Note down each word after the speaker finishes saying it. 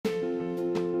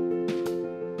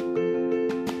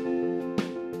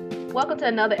Welcome to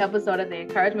another episode of the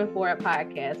Encouragement for It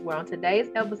podcast, where on today's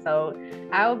episode,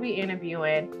 I will be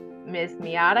interviewing Miss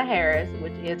Miata Harris,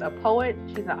 which is a poet,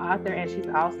 she's an author, and she's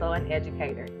also an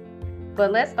educator.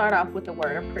 But let's start off with a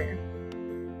word of prayer.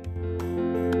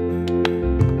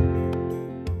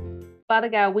 Father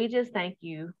God, we just thank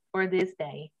you for this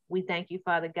day. We thank you,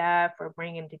 Father God, for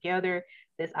bringing together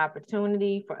this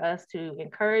opportunity for us to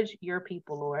encourage your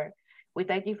people, Lord. We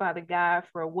thank you, Father God,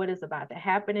 for what is about to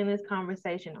happen in this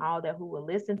conversation, all that who will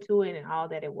listen to it and all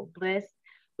that it will bless.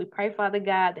 We pray, Father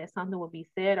God, that something will be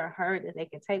said or heard that they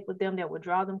can take with them that will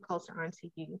draw them closer unto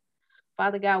you.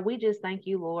 Father God, we just thank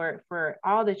you, Lord, for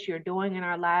all that you're doing in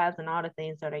our lives and all the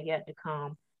things that are yet to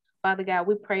come. Father God,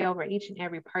 we pray over each and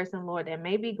every person, Lord, that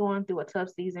may be going through a tough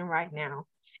season right now.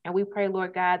 And we pray,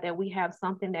 Lord God, that we have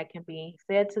something that can be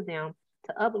said to them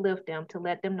to uplift them, to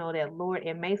let them know that, Lord,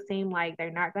 it may seem like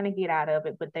they're not going to get out of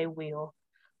it, but they will.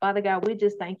 Father God, we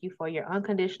just thank you for your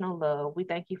unconditional love. We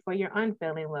thank you for your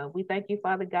unfailing love. We thank you,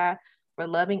 Father God, for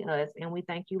loving us. And we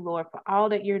thank you, Lord, for all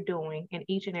that you're doing in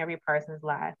each and every person's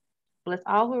life. Bless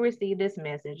all who receive this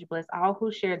message. Bless all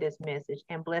who share this message,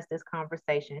 and bless this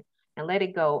conversation, and let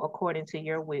it go according to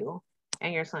your will.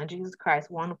 And your Son, Jesus Christ,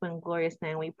 wonderful and glorious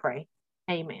name we pray.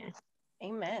 Amen.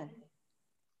 Amen.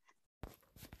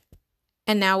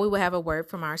 And now we will have a word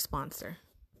from our sponsor.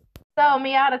 So,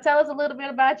 Miata, tell us a little bit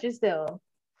about yourself.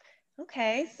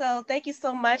 Okay, so thank you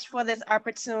so much for this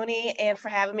opportunity and for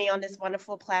having me on this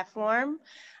wonderful platform.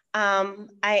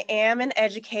 I am an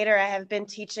educator. I have been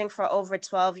teaching for over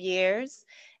 12 years,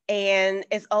 and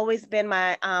it's always been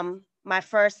my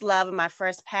first love and my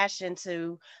first passion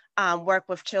to work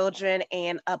with children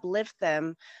and uplift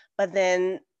them. But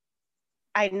then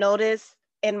I noticed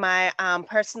in my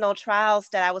personal trials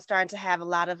that I was starting to have a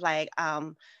lot of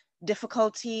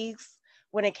difficulties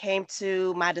when it came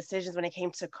to my decisions, when it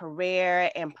came to career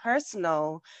and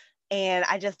personal. And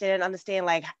I just didn't understand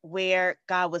where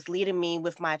God was leading me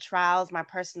with my trials, my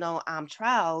personal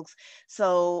trials.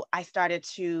 So I started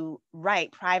to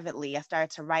write privately. I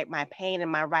started to write my pain,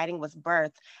 and my writing was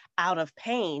birthed out of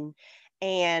pain.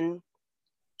 And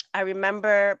I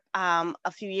remember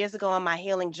a few years ago on my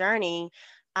healing journey,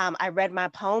 I read my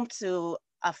poem to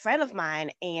a friend of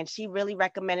mine, and she really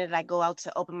recommended that I go out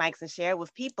to open mics and share it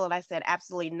with people. And I said,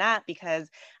 absolutely not, because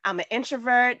I'm an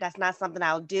introvert. That's not something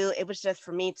I'll do. It was just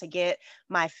for me to get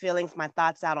my feelings, my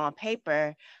thoughts out on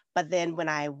paper. But then when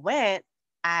I went,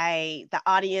 the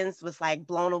audience was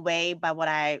blown away by what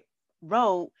I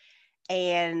wrote.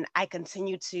 And I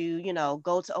continued to,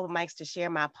 go to open mics to share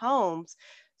my poems.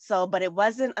 So, but it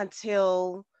wasn't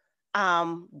until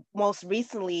most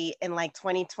recently in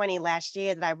 2020 last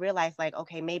year that I realized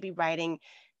okay, maybe writing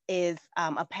is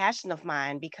a passion of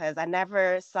mine, because I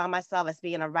never saw myself as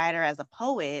being a writer, as a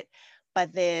poet.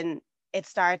 But then it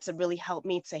started to really help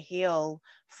me to heal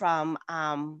from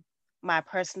my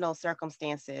personal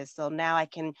circumstances. So now I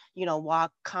can,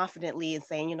 walk confidently and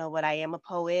saying, what, I am a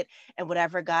poet, and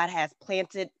whatever God has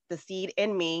planted the seed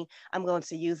in me, I'm going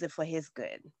to use it for his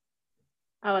good.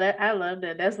 Oh, I love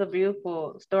that. That's a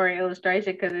beautiful story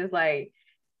illustration, because it's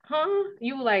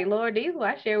you were like, Lord, these will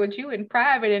I share with you in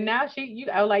private, and now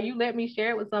I was like, you let me share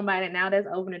it with somebody, and now that's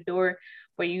opened the door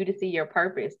for you to see your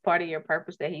purpose, part of your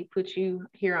purpose that he put you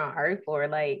here on earth for.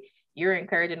 You're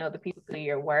encouraging other people through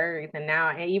your words, and now,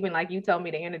 and even like you told me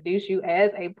to introduce you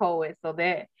as a poet, so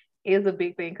that is a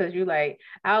big thing, because I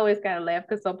always kind of laugh,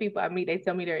 because some people I meet, they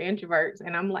tell me they're introverts,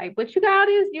 and I'm like, but you got all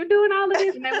this, you're doing all of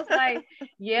this, and they was like,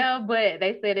 yeah, but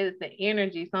they said it's the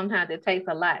energy. Sometimes it takes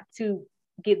a lot to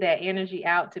get that energy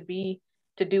out to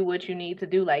do what you need to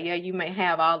do. Yeah, you may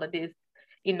have all of this,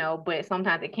 but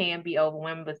sometimes it can be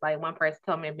overwhelming. But it's like one person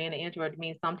told me, being an introvert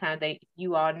means sometimes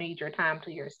you all need your time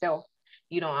to yourself.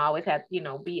 You don't always have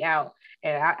to, be out.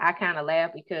 And I kind of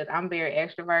laugh, because I'm very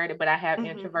extroverted, but I have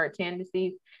introvert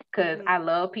tendencies, because I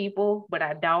love people, but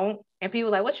I don't. And people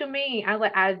are like, what you mean?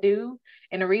 I do.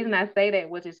 And the reason I say that,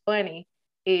 which is funny,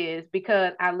 is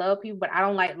because I love people, but I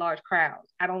don't like large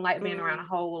crowds. I don't like being around a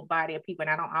whole body of people, and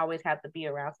I don't always have to be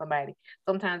around somebody.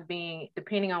 Sometimes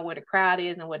depending on where the crowd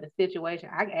is and what the situation,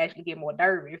 I can actually get more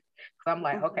nervous, because I'm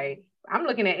like, okay, I'm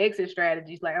looking at exit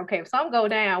strategies. Okay, if some go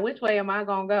down, which way am I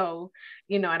going to go?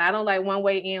 And I don't like one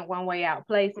way in, one way out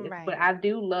places, but I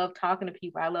do love talking to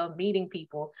people. I love meeting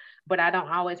people, but I don't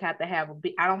always have to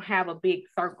I don't have a big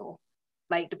circle.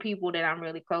 The people that I'm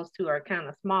really close to are kind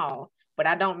of small, but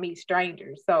I don't meet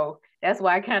strangers. So that's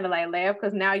why I kind of laugh,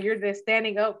 because now you're just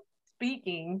standing up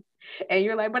speaking, and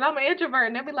you're like, but I'm an introvert.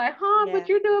 And they'll be like, but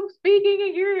you're doing speaking,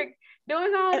 and you're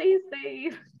doing all these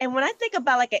things. And when I think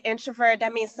about an introvert,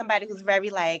 that means somebody who's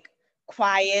very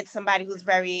quiet, somebody who's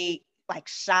very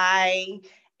shy.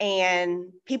 And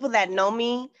people that know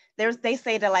me, they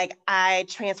say that like I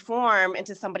transform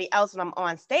into somebody else when I'm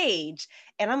on stage.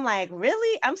 And I'm like,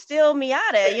 really? I'm still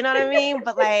Miata, you know what I mean?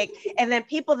 But like, and then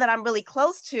people that I'm really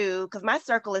close to, because my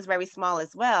circle is very small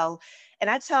as well. And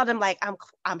I tell them like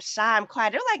I'm shy, I'm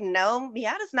quiet. They're like, no,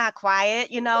 Miata's not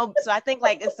quiet, you know. So I think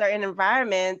like in certain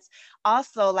environments,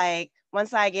 also like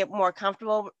once I get more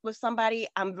comfortable with somebody,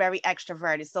 I'm very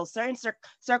extroverted. So certain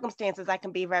circumstances I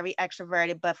can be very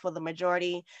extroverted, but for the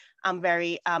majority, I'm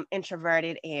very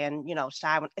introverted and, you know,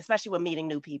 shy, especially when meeting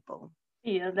new people.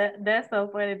 Yeah, that's so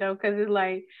funny though, because it's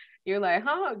like you're like,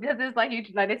 huh? Because it's like you,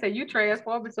 like they say, you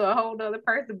transform into a whole other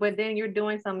person, but then you're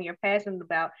doing something you're passionate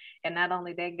about, and not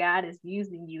only that, God is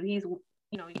using you. He's,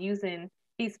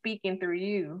 he's speaking through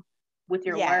you with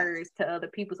your Yes. words to other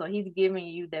people. So he's giving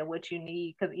you that what you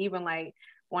need. Because even like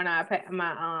when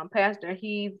my pastor,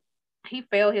 he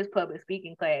failed his public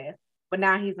speaking class, but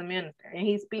now he's a minister and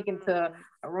he's speaking to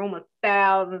a room of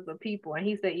thousands of people. And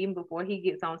he said even before he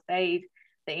gets on stage,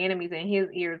 the enemies in his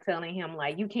ear telling him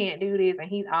like you can't do this, and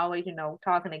he's always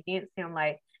talking against him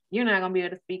like you're not gonna be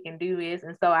able to speak and do this.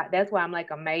 And so that's why I'm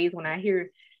like amazed when I hear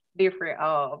different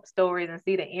stories and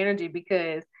see the energy,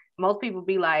 because most people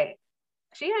be like,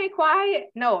 she ain't quiet.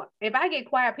 No, if I get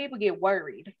quiet, people get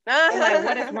worried. They're like,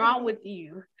 what is wrong with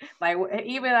you? Like,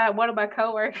 even one of my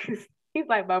coworkers, he's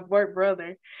like my work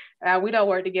brother. We don't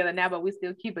work together now, but we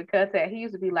still keep in contact. He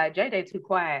used to be like, JJ too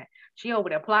quiet. She over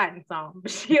there plotting something.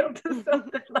 She up to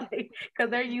something like, because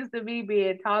they're used to me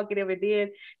being talkative. And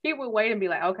then he would wait and be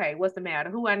like, okay, what's the matter?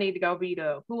 Who I need to go beat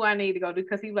up? Who I need to go do?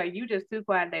 Because he's like, you just too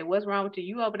quiet today. What's wrong with you?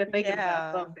 You over there thinking about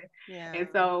Yeah. something. Yeah. And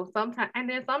so sometimes, and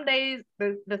then some days,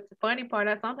 the funny part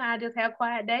is sometimes I just have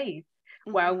quiet days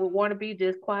where I would want to be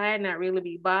just quiet, not really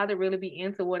be bothered, really be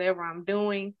into whatever I'm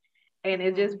doing. And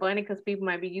it's just funny because people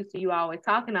might be used to you always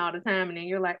talking all the time, and then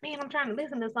you're like, man, I'm trying to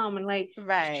listen to something, like,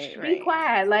 Right, be right.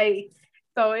 quiet, like.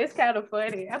 So it's kind of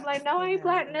funny. I'm like, no, I ain't Yeah.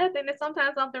 plotting nothing. And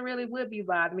sometimes something really would be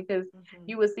bothering me because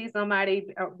you would see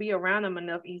somebody be around them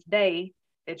enough each day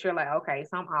that you're like, okay,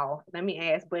 so I'm off. Let me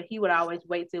ask. But he would always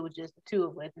wait till it was just the two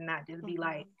of us and not just be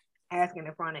like asking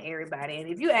in front of everybody. And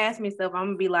if you ask me stuff, I'm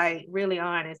gonna be like really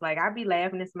honest. Like I be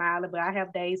laughing and smiling, but I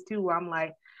have days too where I'm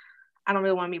like, I don't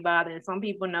really want to be bothered. Some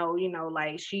people know,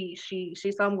 like she's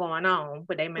something going on,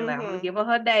 but they may like, I'm gonna give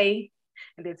her day,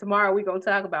 and then tomorrow we gonna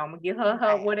talk about. I'm gonna give her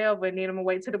Right. whatever, and then I'm gonna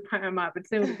wait to the prime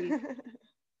opportunity.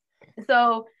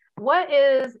 So, what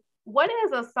is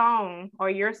a song or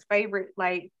your favorite?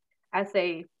 Like I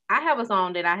say, I have a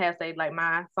song that I have say like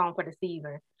my song for the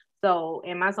season. So,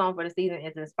 and my song for the season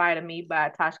is "In Spite of Me" by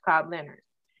Tosh Cobb Leonard.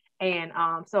 And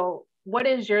so what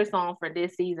is your song for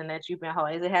this season that you've been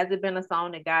holding? Has it been a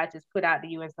song that God just put out to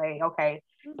you and say, okay,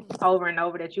 over and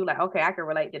over that you like, okay, I can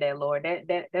relate to that, Lord.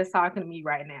 That's talking to me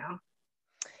right now.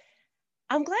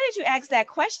 I'm glad that you asked that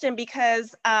question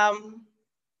because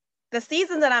the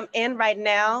season that I'm in right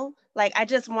now, like I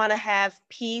just want to have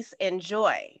peace and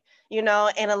joy, and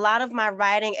a lot of my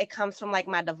writing, it comes from like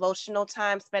my devotional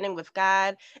time spending with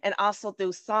God, and also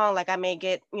through song, like I may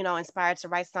get, inspired to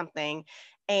write something.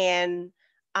 And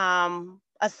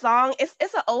a song,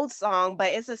 it's an old song,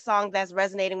 but it's a song that's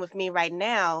resonating with me right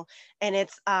now. And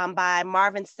it's by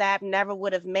Marvin Sapp, Never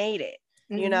Would Have Made It.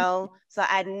 Mm-hmm. So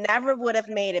I never would have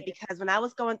made it because when I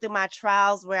was going through my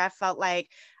trials where I felt like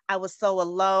I was so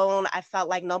alone, I felt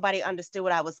like nobody understood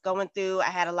what I was going through. I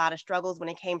had a lot of struggles when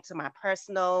it came to my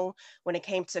personal, when it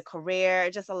came to career,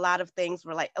 just a lot of things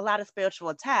were like a lot of spiritual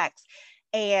attacks.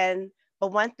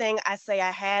 But one thing I say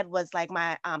I had was like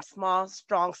my small,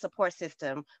 strong support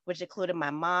system, which included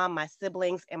my mom, my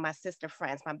siblings, and my sister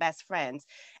friends, my best friends.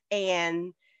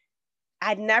 And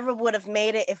I never would have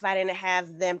made it if I didn't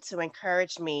have them to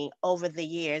encourage me over the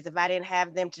years, if I didn't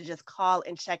have them to just call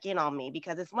and check in on me.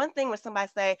 Because it's one thing when somebody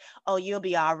say, oh, you'll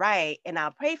be all right, and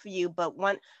I'll pray for you, but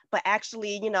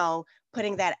actually,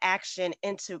 putting that action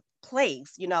into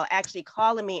place, actually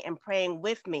calling me and praying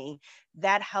with me,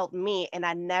 that helped me, and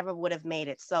I never would have made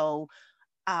it. So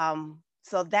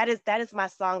that is my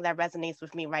song that resonates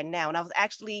with me right now. And I was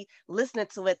actually listening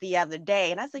to it the other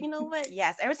day, and I said, you know what?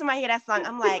 Yes, every time I hear that song,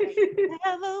 I'm like,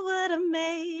 never would have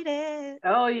made it.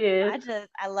 Oh yes.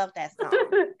 I love that song.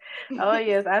 Oh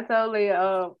yes, I totally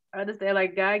understand.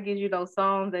 Like God gives you those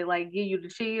songs that like give you the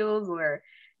chills, where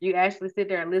you actually sit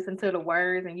there and listen to the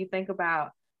words and you think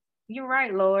about, you're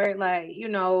right, Lord. Like,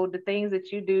 the things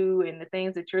that you do and the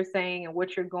things that you're saying and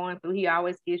what you're going through, he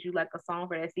always gives you like a song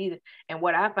for that season. And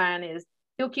what I find is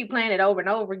he'll keep playing it over and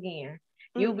over again.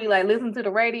 You'll be like, listen to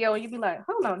the radio and you'll be like,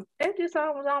 hold on, that just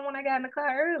song was on when I got in the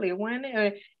car earlier, wasn't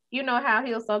it? you know how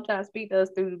he'll sometimes speak to us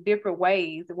through different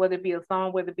ways, whether it be a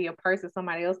song, whether it be a person,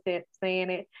 somebody else saying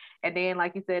it, and then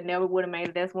like you said, never would have made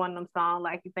it. That's one of them songs.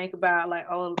 Like you think about, like,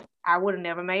 oh, I would have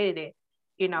never made it.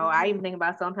 You know, I even think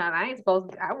about sometimes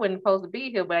I wasn't supposed to be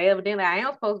here, but evidently I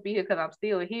am supposed to be here because I'm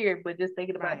still here. But just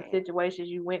thinking about the situations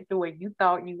you went through and you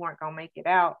thought you weren't gonna make it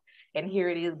out, and here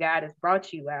it is, God has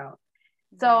brought you out.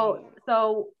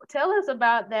 So tell us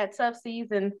about that tough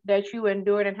season that you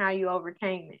endured and how you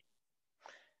overcame it.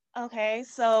 Okay,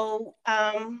 so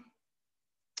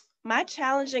my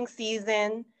challenging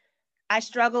season, I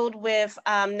struggled with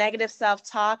negative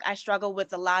self-talk. I struggled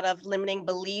with a lot of limiting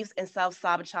beliefs and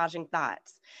self-sabotaging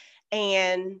thoughts.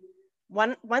 And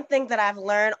one thing that I've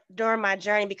learned during my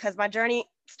journey, because my journey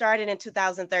started in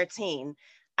 2013,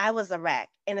 I was a wreck.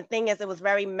 And the thing is, it was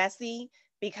very messy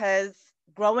because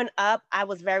growing up, I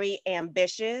was very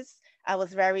ambitious. I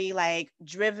was very like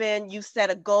driven. You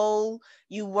set a goal,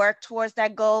 you work towards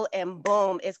that goal, and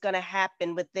boom, it's gonna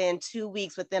happen within 2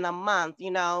 weeks, within a month,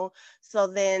 you know. So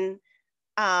then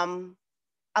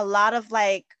a lot of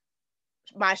like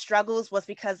my struggles was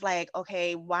because like,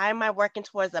 okay, why am I working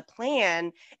towards a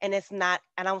plan and it's not,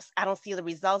 I don't see the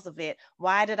results of it.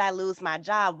 Why did I lose my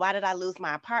job? Why did I lose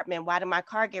my apartment? Why did my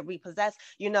car get repossessed?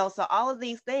 You know, so all of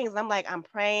these things, I'm like, I'm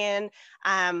praying,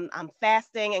 I'm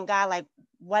fasting, and God, like,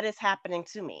 what is happening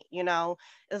to me? You know,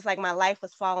 it's like my life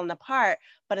was falling apart.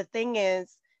 But the thing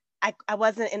is, I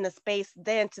wasn't in the space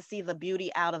then to see the beauty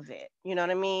out of it. You know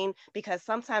what I mean? Because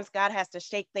sometimes God has to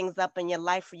shake things up in your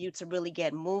life for you to really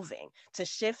get moving, to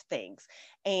shift things.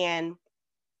 And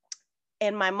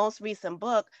in my most recent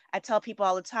book, I tell people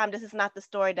all the time, this is not the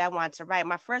story that I want to write.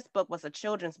 My first book was a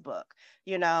children's book,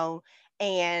 you know,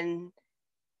 and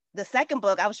the second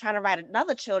book, I was trying to write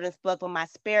another children's book, but my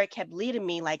spirit kept leading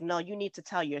me like, no, you need to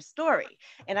tell your story.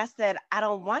 And I said, I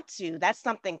don't want to. That's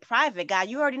something private, God.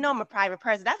 You already know I'm a private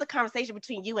person. That's a conversation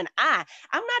between you and I.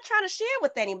 I'm not trying to share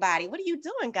with anybody. What are you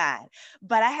doing, God?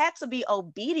 But I had to be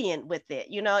obedient with it.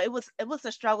 You know, it was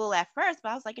a struggle at first,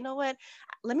 but I was like, you know what?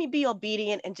 Let me be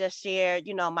obedient and just share,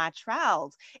 you know, my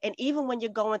trials. And even when you're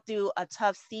going through a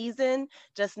tough season,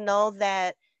 just know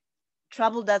that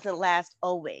trouble doesn't last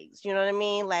always. You know what I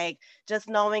mean? Like just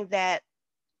knowing that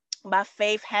my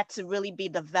faith had to really be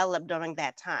developed during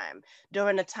that time,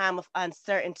 during a time of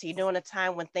uncertainty, during a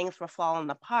time when things were falling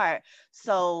apart.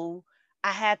 So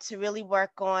I had to really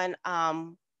work on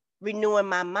renewing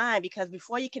my mind, because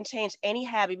before you can change any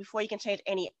habit, before you can change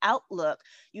any outlook,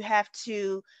 you have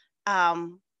to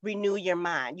renew your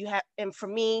mind. You have, and for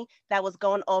me, that was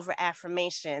going over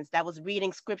affirmations, that was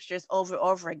reading scriptures over and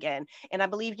over again. And I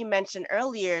believe you mentioned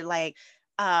earlier, like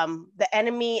the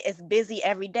enemy is busy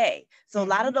every day. So a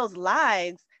lot of those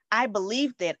lies, I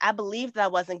believed it. I believed that I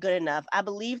wasn't good enough. I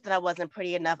believed that I wasn't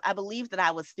pretty enough. I believed that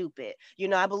I was stupid. You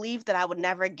know, I believed that I would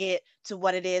never get to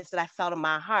what it is that I felt in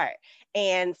my heart.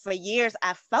 And for years,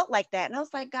 I felt like that. And I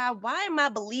was like, God, why am I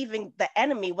believing the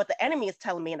enemy, what the enemy is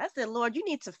telling me? And I said, Lord, you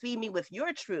need to feed me with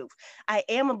your truth. I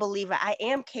am a believer. I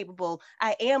am capable.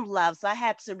 I am loved. So I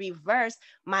had to reverse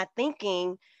my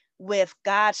thinking with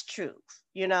God's truth,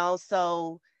 you know?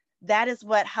 So that is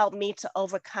what helped me to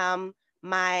overcome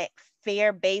my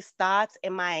fear-based thoughts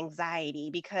and my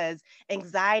anxiety, because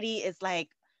anxiety is like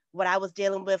what I was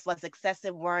dealing with was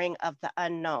excessive worrying of the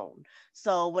unknown.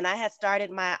 So when I had started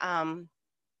my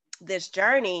this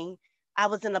journey, I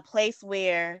was in a place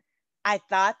where I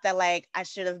thought that like I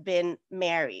should have been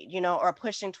married, you know, or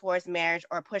pushing towards marriage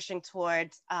or pushing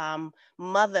towards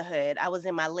motherhood. I was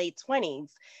in my late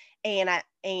 20s,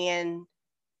 and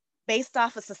based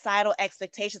off of societal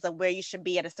expectations of where you should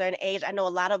be at a certain age. I know a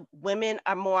lot of women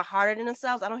are more harder than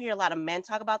themselves. I don't hear a lot of men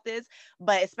talk about this,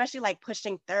 but especially like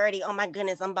pushing 30. Oh my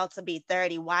goodness, I'm about to be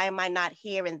 30. Why am I not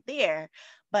here and there?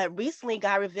 But recently,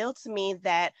 God revealed to me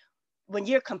that when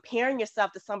you're comparing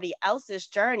yourself to somebody else's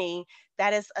journey,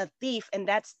 that is a thief, and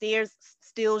that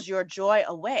steals your joy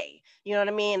away. You know what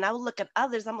I mean? And I would look at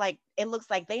others, I'm like, it looks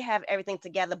like they have everything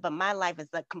together, but my life is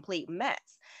a complete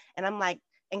mess. And I'm like,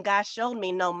 and God showed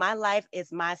me, no, my life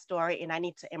is my story, and I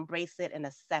need to embrace it and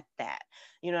accept that.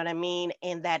 You know what I mean?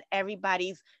 And that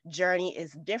everybody's journey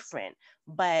is different.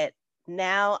 But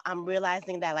now I'm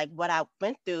realizing that like what I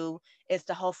went through is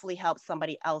to hopefully help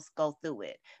somebody else go through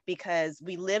it, because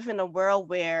we live in a world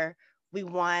where we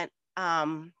want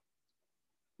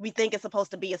we think it's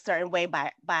supposed to be a certain way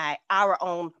by our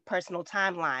own personal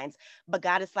timelines, but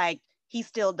God is like, he's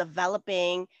still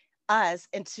developing us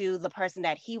into the person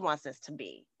that he wants us to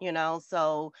be, you know?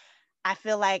 So I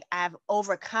feel like I've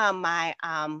overcome my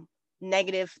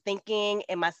negative thinking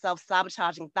and my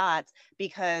self-sabotaging thoughts,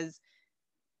 because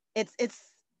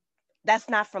it's that's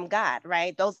not from God,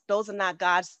 right? Those are not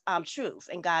God's truth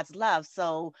and God's love.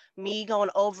 So me going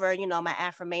over, my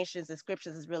affirmations and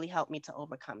scriptures has really helped me to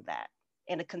overcome that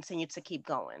and to continue to keep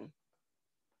going.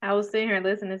 I was sitting here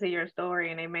listening to your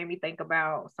story, and it made me think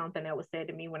about something that was said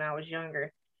to me when I was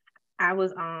younger. I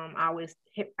was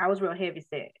real heavy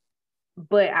set,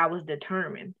 but I was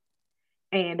determined.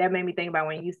 And that made me think about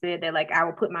when you said that, like, I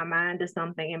would put my mind to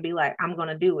something and be like, I'm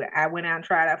gonna do it. I went out and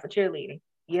tried out for cheerleading.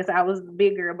 Yes, I was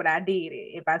bigger, but I did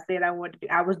it. If I said I wanted to,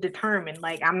 I was determined.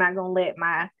 Like, I'm not gonna let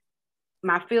my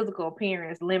physical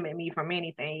appearance limit me from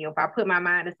anything. If I put my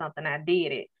mind to something, I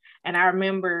did it. And I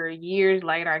remember years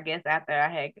later, I guess after I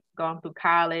had gone through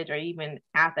college or even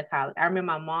after college, I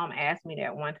remember my mom asked me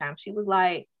that one time. She was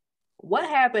like, what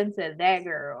happened to that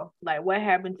girl? Like, what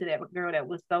happened to that girl that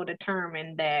was so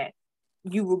determined that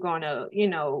you were gonna,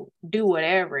 do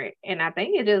whatever? And I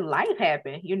think it just life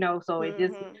happened, so it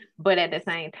just, but at the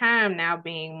same time, now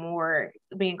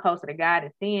being closer to God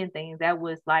and seeing things, that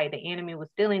was like the enemy was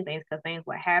stealing things, because things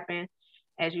would happen,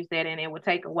 as you said, and it would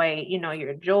take away,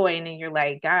 your joy. And then you're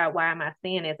like, God, why am I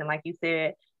seeing this? And like you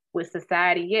said, with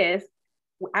society, yes,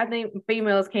 I think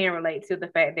females can relate to the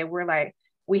fact that we're like,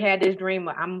 we had this dream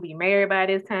of, I'm gonna be married by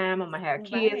this time, I'm gonna have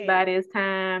kids by this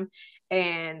time,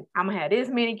 and I'm gonna have this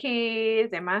many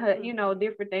kids, and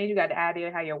different things. You got the idea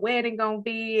of how your wedding gonna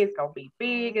be. It's gonna be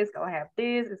big. It's gonna have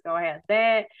this. It's gonna have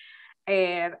that.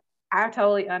 And I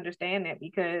totally understand that,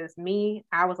 because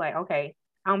I was like, okay,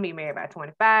 I'm gonna be married by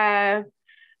 25.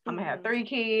 I'm gonna have 3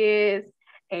 kids,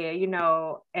 and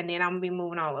and then I'm gonna be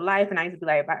moving on with life. And I used to be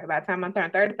like, by the time I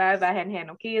turned 35, if I hadn't had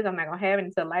no kids, I'm not gonna have it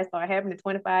until life started happening.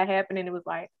 25 happened, and it was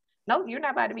like, no, you're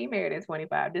not about to be married at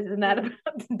 25. This is not about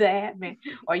to happen.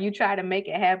 Or you try to make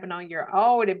it happen on your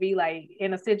own, to be like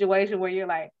in a situation where you're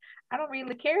like, I don't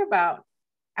really care about,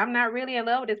 I'm not really in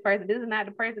love with this person. This is not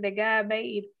the person that God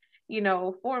made,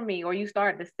 for me. Or you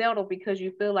start to settle because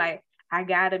you feel like, I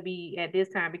gotta be at this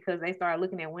time, because they start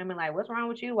looking at women like, what's wrong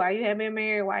with you? Why you haven't been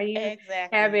married? Why you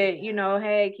haven't,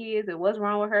 had kids? And what's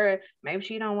wrong with her? Maybe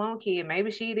she don't want kids.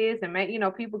 Maybe she this. And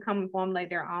people come and formulate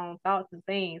their own thoughts and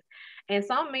things. And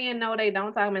some men know they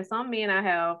don't talk. And some men I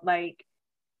have, like,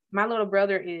 my little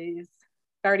brother is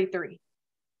 33.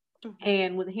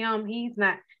 And with him, he's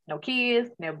not, no kids,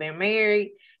 never been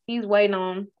married. He's waiting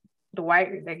on the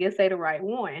right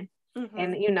one.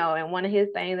 And and one of his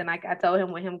things, and like I told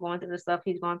him, with him going through the stuff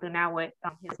he's going through now with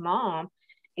his mom,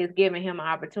 is giving him an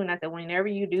opportunity. I said, whenever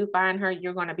you do find her,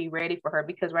 you're going to be ready for her,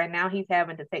 because right now he's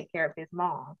having to take care of his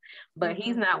mom, but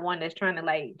he's not one that's trying to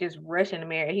like just rush into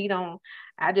marriage.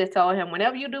 I just told him,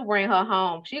 whenever you do bring her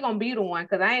home, she gonna be the one,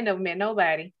 because I ain't never met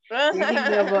nobody that he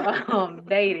never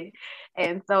dated.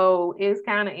 And so it's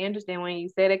kind of interesting when you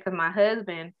said it, because my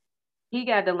husband, he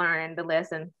got to learn the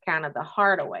lesson kind of the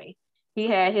harder way. He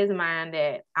had his mind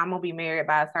that I'm gonna be married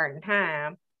by a certain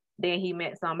time. Then he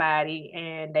met somebody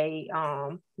and they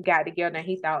got together, and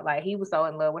he thought, like, he was so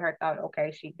in love with her, thought,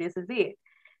 okay, this is it.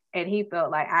 And he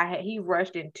felt like he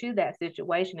rushed into that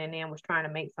situation, and then was trying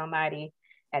to make somebody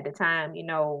at the time,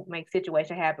 make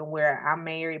situation happen where I'm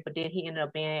married. But then he ended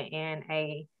up being in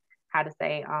a, how to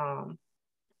say,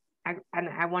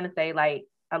 I want to say, like,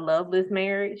 a loveless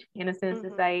marriage, in a sense,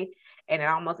 to say. And it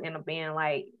almost ended up being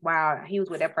like, wow, he was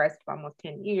with that person for almost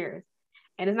 10 years.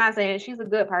 And it's not saying she's a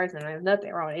good person, there's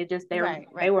nothing wrong. It just,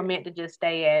 they were meant to just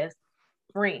stay as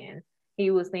friends.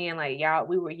 He was saying, like, y'all,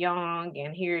 we were young,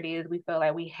 and here it is. We felt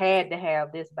like we had to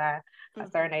have this by a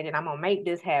certain age, and I'm gonna make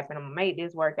this happen. I'm gonna make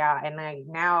this work out. And like,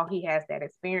 now he has that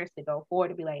experience to go forward,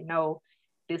 to be like, no,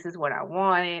 this is what I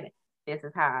wanted. This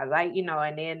is how I like,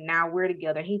 and then now we're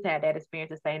together. He's had that experience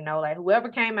to say no. Like, whoever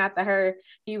came after her,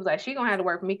 he was like, she gonna have to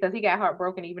work for me, because he got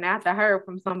heartbroken even after her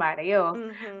from somebody else.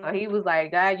 So he was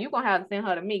like, God, you gonna have to send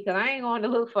her to me, because I ain't going to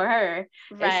look for her.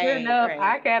 And sure enough,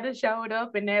 I kind of showed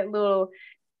up in that little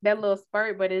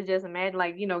spurt. But it's just, imagine,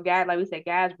 like, guys, like we said,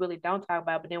 guys really don't talk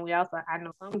about it. But then I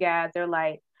know some guys, they're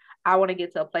like, I want to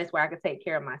get to a place where I can take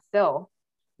care of myself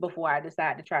before I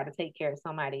decide to try to take care of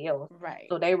somebody else. Right.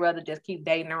 So they rather just keep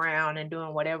dating around and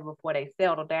doing whatever before they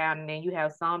settle down. And then you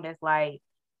have some that's like,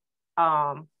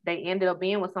 they ended up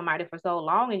being with somebody for so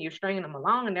long, and you're stringing them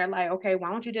along, and they're like, okay,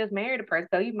 why don't you just marry the person?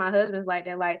 So even my husband's like,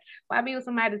 they're like, why be with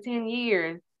somebody 10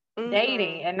 years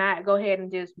dating and not go ahead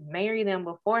and just marry them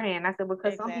beforehand? I said,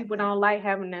 because some people don't like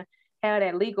having to have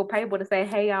that legal paper to say,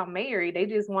 hey, I'm married. They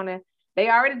just want to, they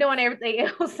already doing everything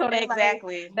else. So they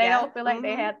don't feel like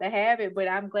they have to have it. But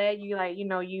I'm glad you, like,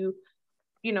 you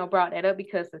brought that up,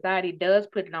 because society does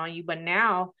put it on you. But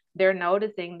now they're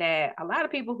noticing that a lot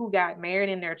of people who got married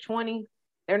in their 20s,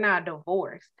 they're not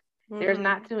divorced.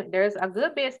 There's a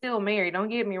good bit still married. Don't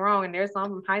get me wrong. And there's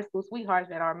some high school sweethearts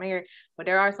that are married, but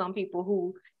there are some people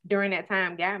who during that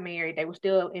time got married. They were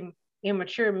still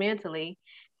immature mentally,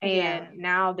 and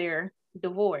now they're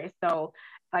divorced. So,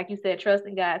 like you said,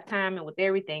 trusting God's timing with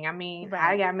everything. I mean,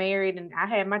 I got married and I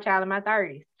had my child in my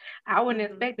 30s. I wasn't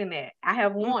expecting that. I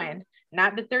have one,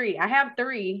 not the three. I have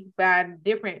three by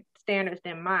different standards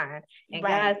than mine. And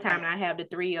God's time, I have the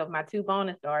three of my two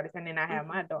bonus daughters, and then I have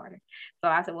my daughter. So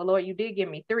I said, well, Lord, you did give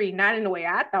me three, not in the way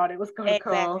I thought it was going to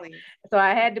come. So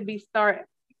I had to start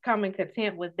coming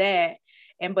content with that.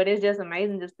 And but it's just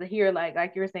amazing just to hear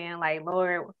like you're saying, like,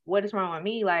 Lord, what is wrong with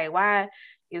me? Like, why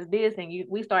is this? And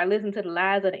we start listening to the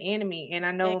lies of the enemy. And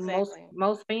I know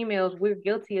most females, we're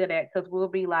guilty of that, because we'll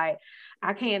be like,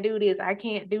 I can't do this, I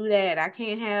can't do that, I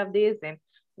can't have this, and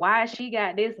why she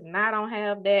got this and I don't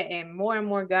have that. And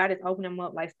more God is opening them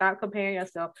up. Like, stop comparing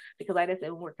yourself, because like I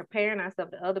said, when we're comparing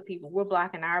ourselves to other people, we're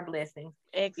blocking our blessings.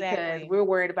 Because we're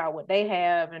worried about what they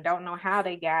have and don't know how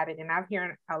they got it. And I'm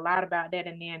hearing a lot about that.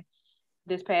 And then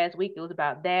this past week it was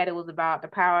about that. It was about the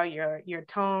power of your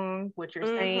tongue, what you're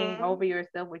saying over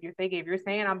yourself, what you're thinking. If you're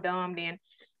saying I'm dumb, then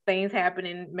things happen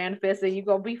and manifest, and you're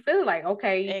gonna be feeling like,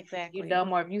 okay, you're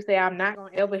dumb. Or if you say I'm not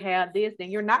gonna ever have this,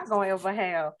 then you're not gonna ever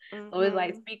have. So it's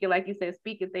like speaking, like you said,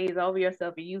 speaking things over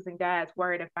yourself and using God's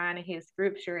word and finding his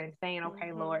scripture and saying,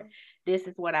 okay, Lord, this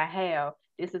is what I have.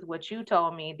 This is what you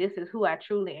told me. This is who I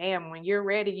truly am. When you're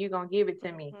ready, you're going to give it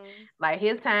to me. Like,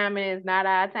 his timing is not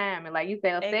our time. And like you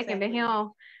said, a second to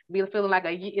him be feeling like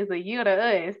it's a year to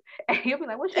us. And he'll be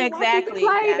like, why she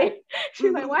complaining?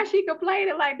 She's like, why she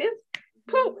complaining? Like, this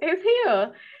poop is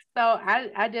here. So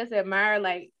I just admire,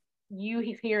 like,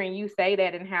 he's hearing you say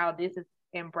that, and how this is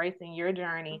embracing your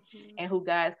journey and who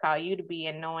God's called you to be,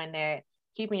 and knowing that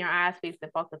keeping your eyes fixed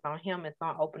and focused on him is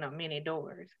going to open up many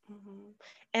doors.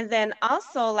 And then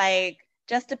also, like,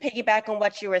 just to piggyback on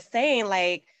what you were saying,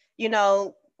 like,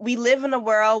 we live in a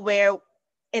world where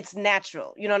it's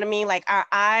natural. You know what I mean? Like, our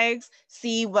eyes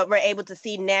see what we're able to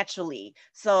see naturally.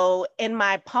 So in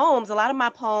my poems, a lot of my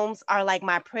poems are like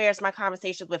my prayers, my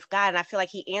conversations with God. And I feel like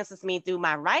he answers me through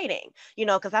my writing,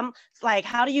 because I'm like,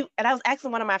 and I was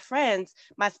asking one of my friends,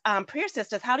 my prayer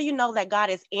sisters, how do you know that God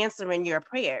is answering your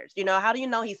prayers? How do you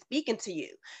know he's speaking to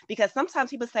you? Because sometimes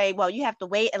people say, well, you have to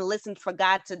wait and listen for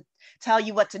God to tell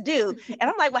you what to do. And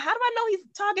I'm like, well, how do I know he's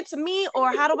talking to me?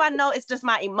 Or how do I know it's just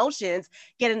my emotions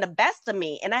getting the best of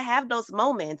me? And I have those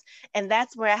moments. And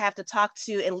that's where I have to talk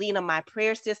to and lean on my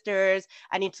prayer sisters.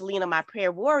 I need to lean on my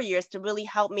prayer warriors to really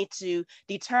help me to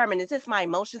determine, is this my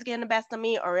emotions getting the best of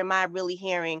me, or am I really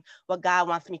hearing what God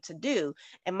wants me to do?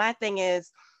 And my thing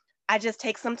is, I just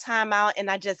take some time out and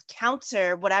I just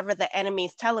counter whatever the enemy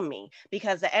is telling me,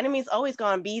 because the enemy is always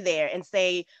going to be there and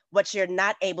say what you're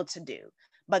not able to do.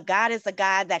 But God is a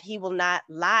God that he will not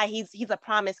lie. He's a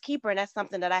promise keeper. And that's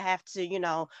something that I have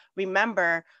to,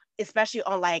 remember, especially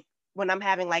on, like, when I'm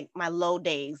having like my low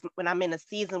days, when I'm in a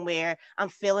season where I'm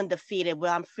feeling defeated,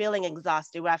 where I'm feeling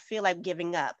exhausted, where I feel like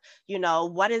giving up,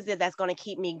 what is it that's going to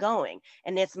keep me going?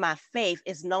 And it's my faith,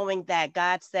 is knowing that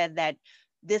God said that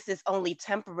this is only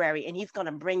temporary and he's going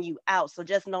to bring you out. So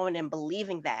just knowing and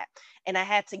believing that. And I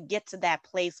had to get to that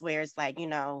place where it's like,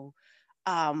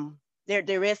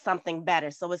 there is something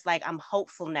better. So it's like, I'm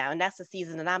hopeful now. And that's the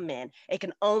season that I'm in. It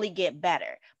can only get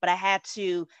better. But I had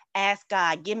to ask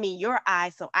God, give me your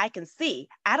eyes so I can see.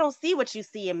 I don't see what you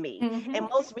see in me. And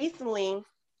most recently,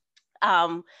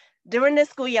 during this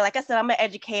school year, like I said, I'm an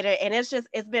educator, and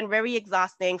it's been very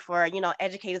exhausting for,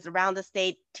 educators around the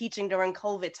state teaching during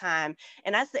COVID time.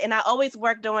 And I always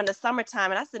work during the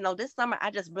summertime. And I said, no, this summer, I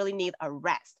just really need a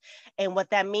rest. And what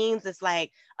that means is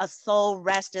like a soul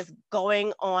rest, just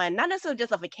going on, not necessarily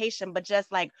just a vacation, but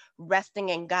just like resting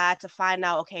in God to find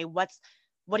out, okay, what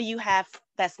do you have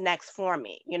that's next for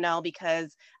me?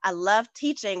 Because I love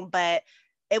teaching, but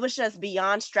it was just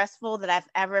beyond stressful that I've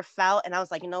ever felt. And I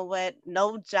was like, you know what?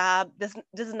 No job. This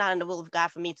is not in the will of God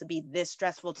for me to be this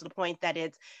stressful to the point that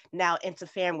it's now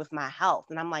interfering with my health.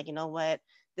 And I'm like, you know what?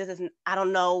 I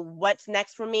don't know what's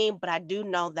next for me, but I do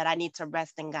know that I need to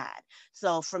rest in God.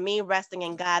 So for me, resting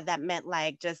in God, that meant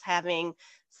like just having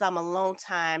some alone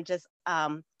time, just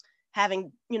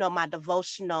having, my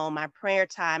devotional, my prayer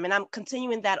time. And I'm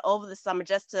continuing that over the summer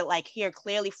just to like hear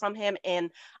clearly from him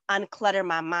and unclutter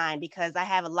my mind, because I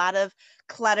have a lot of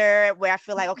clutter where I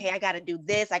feel like, okay, I got to do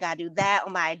this, I got to do that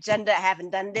on my agenda. I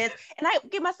haven't done this. And I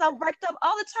get myself worked up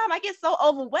all the time. I get so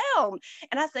overwhelmed.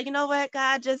 And I say, you know what,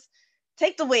 God, just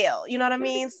take the wheel. You know what I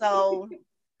mean? So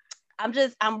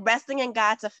I'm resting in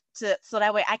God to so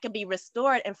that way I can be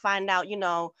restored and find out,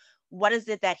 what is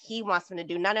it that he wants me to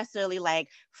do? Not necessarily like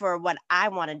for what I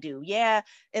want to do. Yeah,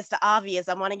 it's the obvious.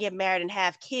 I want to get married and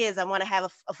have kids. I want to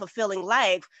have a fulfilling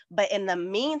life. But in the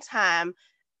meantime,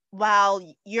 while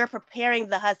you're preparing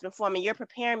the husband for me, you're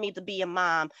preparing me to be a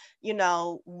mom,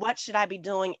 what should I be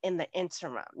doing in the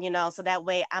interim, so that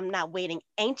way I'm not waiting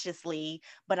anxiously,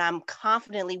 but I'm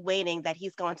confidently waiting that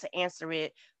he's going to answer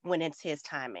it when it's his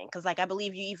timing. Because like, I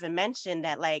believe you even mentioned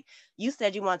that, like, you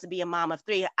said you want to be a mom of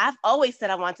 3. I've always said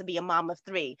I want to be a mom of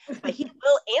 3, but he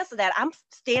will answer that. I'm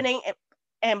standing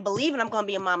and believing I'm going to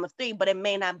be a mom of 3, but it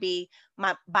may not be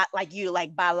my,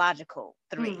 like biological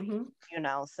 3,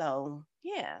 so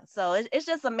yeah. So it's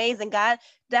just amazing. God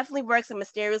definitely works in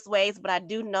mysterious ways, but I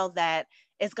do know that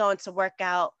it's going to work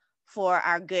out for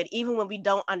our good, even when we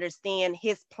don't understand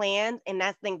his plan. And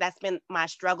that's been my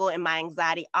struggle and my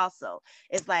anxiety also.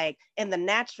 It's like in the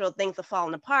natural, things are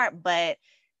falling apart, but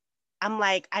I'm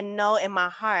like, I know in my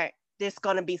heart, there's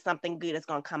going to be something good that's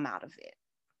going to come out of it,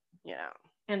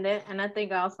 And I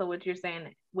think also what you're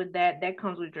saying with that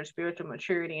comes with your spiritual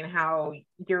maturity and how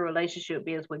your relationship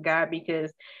is with God,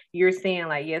 because you're seeing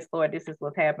like, yes, Lord, this is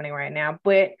what's happening right now,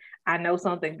 but I know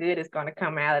something good is going to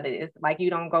come out of it. It's like you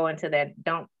don't go into that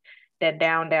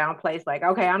down place like,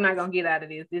 okay, I'm not gonna get out of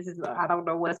this. I don't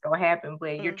know what's gonna happen,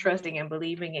 but you're trusting and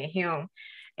believing in him.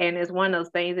 And it's one of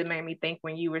those things that made me think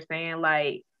when you were saying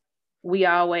like, we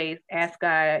always ask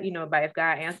God, about if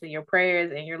God answered your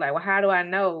prayers, and you're like, well, how do I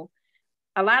know?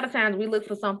 A lot of times we look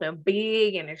for something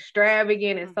big and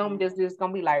extravagant and something that's just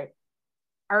gonna be like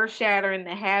earth shattering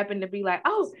to happen, to be like,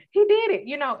 oh, he did it,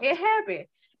 it happened.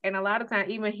 And a lot of times,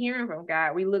 even hearing from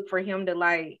God, we look for him to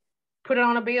like put it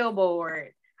on a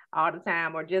billboard all the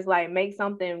time, or just like make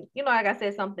something, like I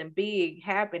said, something big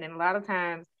happen. And a lot of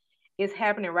times it's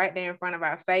happening right there in front of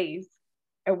our face,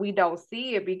 and we don't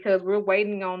see it because we're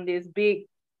waiting on this big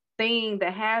thing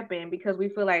to happen, because we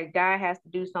feel like God has to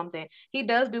do something. He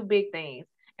does do big things.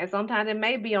 And sometimes it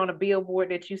may be on a billboard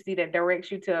that you see that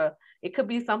directs you to, it could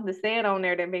be something said on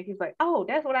there that makes you like, oh,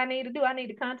 that's what I need to do. I need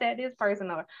to contact this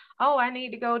person, or, oh, I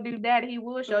need to go do that. He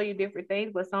will show you different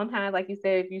things. But sometimes, like you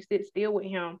said, if you sit still with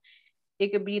him,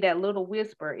 it could be that little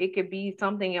whisper. It could be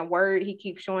something, a word he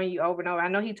keeps showing you over and over. I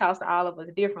know he talks to all of us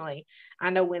differently. I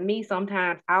know with me,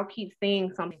 sometimes I'll keep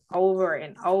seeing something over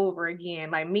and over again.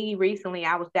 Like me recently,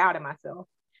 I was doubting myself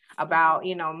about,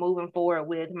 moving forward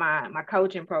with my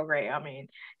coaching program, and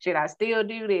should I still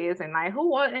do this? And like,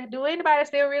 do anybody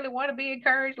still really want to be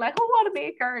encouraged? Like, who want to be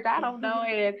encouraged? I don't know.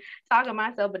 And talking to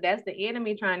myself, but that's the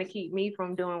enemy trying to keep me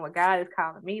from doing what God is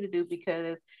calling me to do,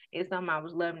 because it's something I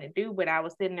was loving to do. But I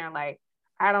was sitting there like,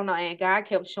 I don't know. And God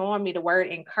kept showing me the word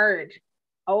encourage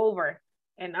over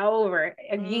and over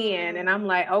again. And I'm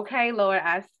like, okay, Lord,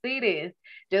 I see this.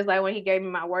 Just like when he gave me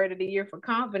my word of the year for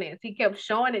confidence, he kept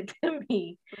showing it to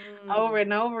me over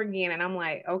and over again. And I'm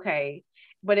like, okay.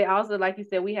 But it also, like you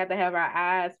said, we have to have our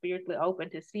eyes spiritually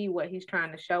open to see what he's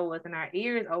trying to show us, and our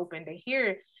ears open to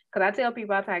hear. Because I tell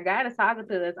people all the time, God is talking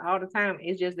to us all the time.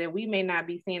 It's just that we may not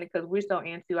be seeing it because we're so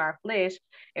into our flesh,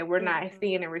 and we're not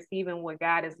seeing and receiving what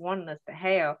God is wanting us to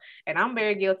have. And I'm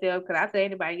very guilty of, because I say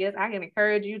anybody, yes, I can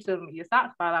encourage you to your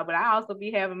socks fall out, but I also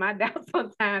be having my doubts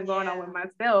sometimes going on with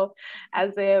myself. I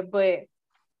said, but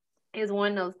it's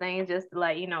one of those things just to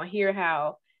like, hear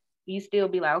how you still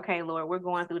be like, okay, Lord, we're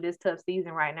going through this tough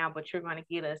season right now, but you're going to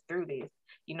get us through this.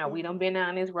 We done been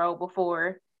down this road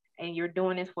before, and you're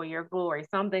doing this for your glory.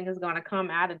 Something is going to come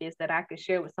out of this that I could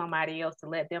share with somebody else to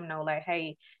let them know, like,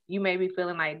 hey, you may be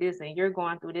feeling like this and you're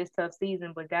going through this tough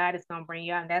season, but God is going to bring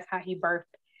you out. And that's how he birthed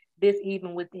this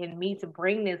even within me, to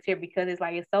bring this here, because it's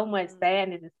like, it's so much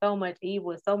sadness, it's so much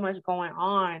evil, it's so much going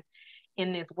on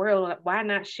in this world. Like, why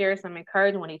not share some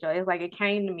encouragement with each other? It's like, it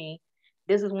came to me.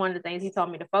 This is one of the things he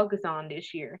told me to focus on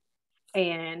this year.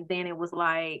 And then it was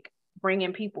like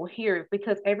bringing people here,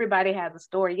 because everybody has a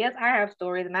story. Yes, I have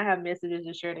stories and I have messages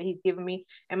to share that he's given me,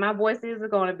 and my voices are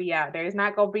going to be out there. It's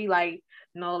not going to be like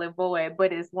null and void,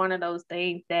 but it's one of those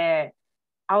things that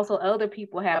also other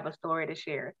people have a story to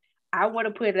share. I want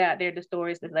to put it out there, the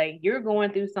stories that like you're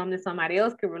going through something somebody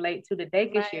else could relate to, that they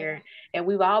can share. And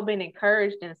we've all been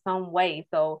encouraged in some way.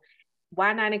 So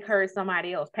why not encourage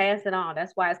somebody else? Pass it on.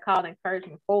 That's why it's called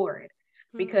encouragement forward.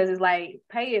 Because it's like,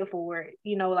 pay it forward.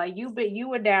 Like you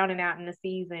were down and out in the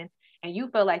season, and you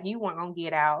felt like you weren't gonna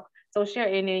get out. So share,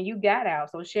 and then you got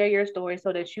out. So share your story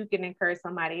so that you can encourage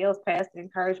somebody else, pass the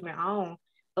encouragement on,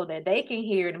 so that they can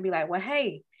hear it and be like, well,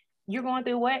 hey, you're going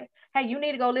through what? Hey, you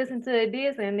need to go listen to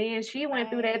this. And then she went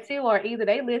through that too. Or either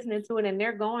they listening to it and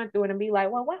they're going through it, and be like,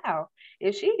 well, wow,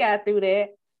 if she got through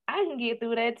that, I can get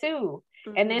through that too.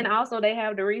 And then also they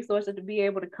have the resources to be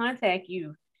able to contact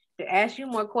you to ask you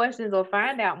more questions or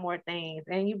find out more things,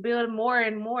 and you build more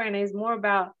and more, and it's more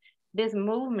about this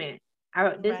movement.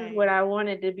 This is what Right. I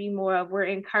wanted to be more of. We're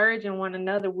encouraging one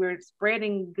another. We're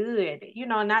spreading good,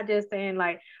 not just saying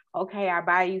like, okay, I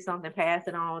buy you something, pass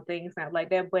it on, things like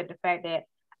that. But the fact that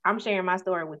I'm sharing my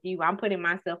story with you, I'm putting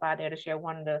myself out there to share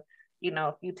one of the,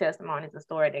 a few testimonies, a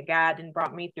story that God didn't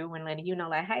brought me through, and letting you know,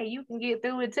 like, hey, you can get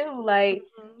through it too. Like,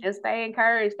 Mhm. just stay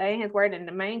encouraged, stay in His Word. And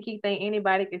the main key thing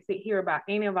anybody can sit here about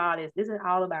any of all this. This is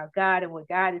all about God and what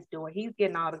God is doing. He's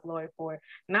getting all the glory for it,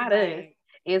 not us. Right.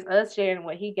 It's us sharing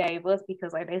what He gave us,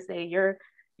 because, like they say,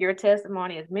 your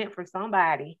testimony is meant for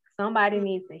somebody. Somebody Mhm.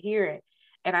 needs to hear it.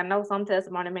 And I know some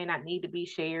testimony may not need to be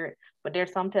shared, but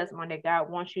there's some testimony that God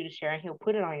wants you to share, and He'll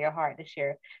put it on your heart to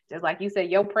share. Just like you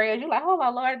said, your prayers, you're like, oh my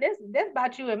Lord, this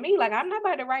about you and me. Like, I'm not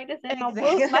about to write this in no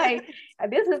book. Exactly.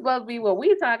 Like, this is supposed to be what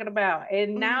we're talking about.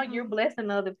 And now you're Mhm.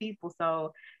 blessing other people.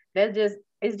 So it's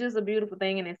just a beautiful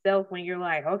thing in itself when you're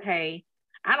like, okay,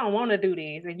 I don't want to do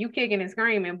this, and you kicking and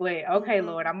screaming, but okay,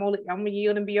 Lord, Mhm. I'm gonna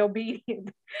yield and be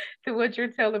obedient to what you're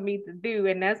telling me to do.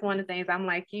 And that's one of the things. I'm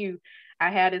like you. I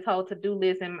had this whole to-do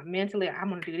list, and mentally I'm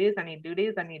gonna do this, I need to do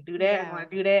this, I need to do that, I'm Yeah. gonna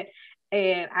do that.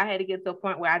 And I had to get to a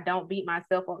point where I don't beat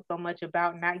myself up so much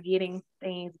about not getting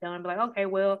things done. Be like, okay,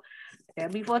 well,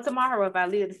 that'll be for tomorrow if I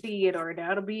live to see it, or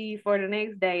that'll be for the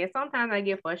next day. And sometimes I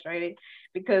get frustrated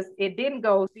because it didn't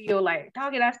go. Still, like,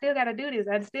 dog it, I still gotta do this,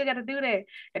 I still gotta do that.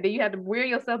 And then you have to reel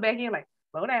yourself back in, like,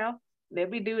 slow down,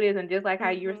 let me do this. And just like how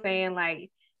you were Mhm. saying,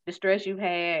 like, the stress you've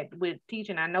had with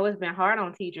teaching, I know it's been hard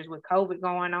on teachers with COVID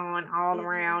going on all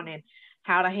around, Mhm. and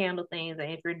how to handle things.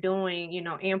 And if you're doing,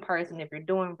 in person, if you're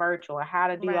doing virtual, how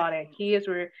to do all that. Right. Kids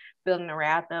were feeling the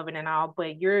wrath of it and all,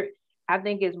 but I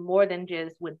think it's more than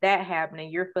just with that happening.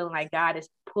 You're feeling like God is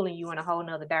pulling you in a whole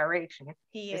nother direction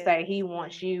He to say is. He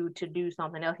wants you to do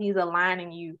something else. He's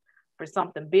aligning you for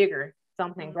something bigger,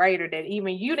 something Mhm. greater that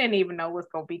even you didn't even know what's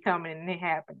going to be coming and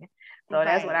happening. So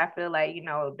that's what Right. I feel like,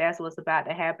 that's what's about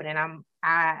to happen. And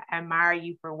I admire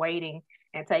you for waiting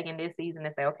and taking this season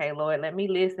to say, okay, Lord, let me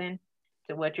listen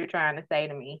to what you're trying to say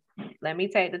to me. Let me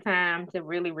take the time to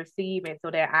really receive it, so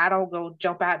that I don't go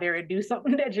jump out there and do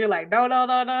something that you're like, no, no,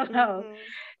 no, no, no. Mhm.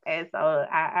 And so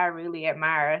I really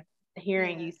admire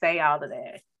hearing you Yes. say all of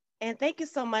that. And thank you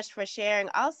so much for sharing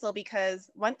also, because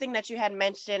one thing that you had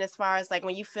mentioned, as far as like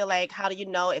when you feel like, how do you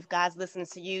know if God's listening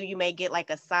to you? You may get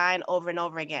like a sign over and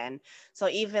over again. So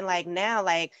even like now,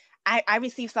 like I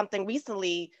received something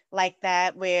recently like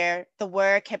that, where the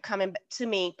word kept coming to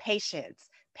me, patience.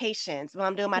 Patience when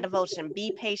I'm doing my devotion,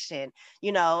 be patient,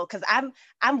 because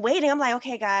I'm waiting. I'm like,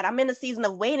 okay, God, I'm in a season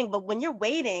of waiting. But when you're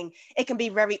waiting, it can be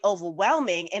very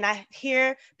overwhelming. And I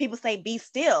hear people say, be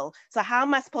still. So how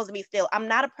am I supposed to be still? I'm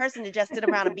not a person to just sit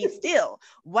around and be still.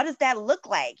 What does that look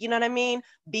like? You know what I mean?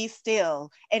 Be still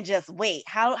and just wait.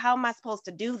 How am I supposed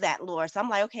to do that, Lord? So I'm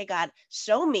like, okay, God,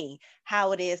 show me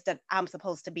how it is that I'm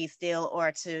supposed to be still,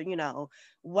 or to,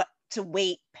 what to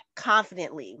wait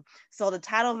confidently. So the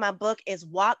title of my book is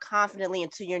Walk Confidently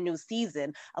into Your New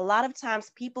Season. A lot of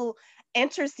times people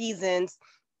enter seasons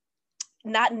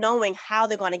not knowing how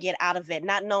they're going to get out of it,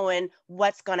 not knowing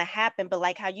what's going to happen. But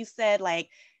like how you said, like,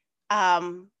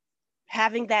 um,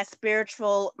 having that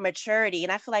spiritual maturity.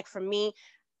 And I feel like for me,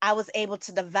 I was able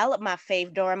to develop my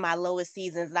faith during my lowest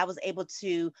seasons. I was able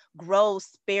to grow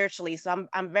spiritually. So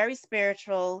I'm very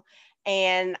spiritual.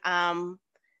 And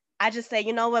I just say,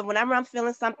 you know what, whenever I'm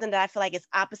feeling something that I feel like is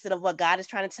opposite of what God is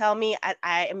trying to tell me,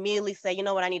 I immediately say, you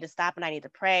know what, I need to stop and I need to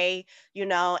pray,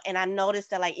 and I notice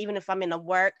that, like, even if I'm in a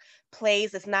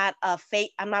workplace, it's not a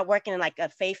faith, I'm not working in like a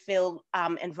faith-filled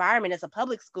environment. It's a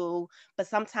public school, but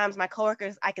sometimes my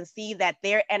coworkers, I can see that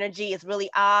their energy is really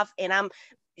off, and I'm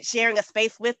sharing a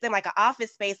space with them, like an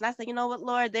office space. And I say, you know what,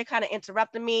 Lord, they're kind of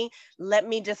interrupting me. Let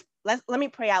me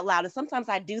pray out loud. And sometimes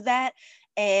I do that,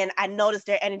 and I notice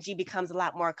their energy becomes a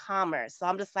lot more calmer. So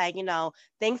I'm just like,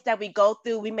 things that we go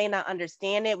through, we may not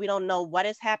understand it. We don't know what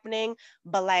is happening,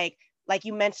 but like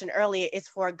you mentioned earlier, it's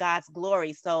for God's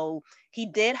glory. So He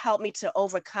did help me to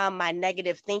overcome my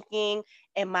negative thinking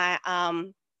and my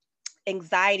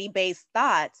anxiety based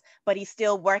thoughts, but He's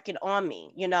still working on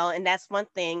me, and that's one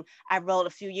thing I wrote a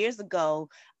few years ago.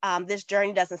 This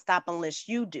journey doesn't stop unless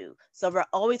you do. So we're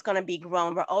always going to be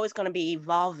growing. We're always going to be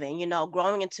evolving,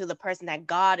 growing into the person that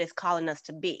God is calling us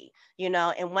to be,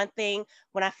 and one thing,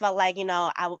 when I felt like,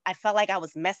 I felt like I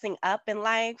was messing up in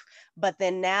life, but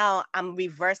then now I'm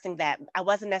reversing that. I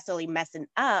wasn't necessarily messing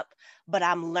up, but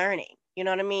I'm learning. You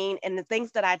know what I mean? And the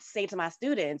things that I say to my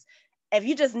students, if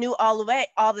you just knew all the way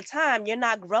all the time, you're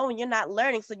not growing, you're not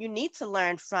learning. So you need to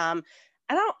learn from,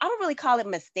 I don't really call it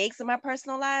mistakes in my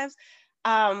personal lives.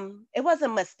 it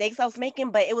wasn't mistakes I was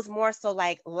making, but it was more so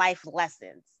like life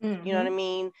lessons. You know what I Mm-hmm.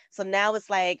 mean? So now it's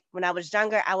like when I was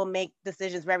younger, I would make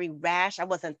decisions very rash. I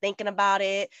wasn't thinking about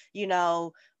it.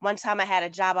 One time I had a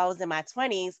job, I was in my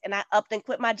 20s, and I upped and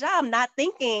quit my job, not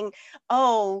thinking,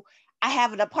 oh, I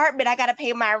have an apartment, I got to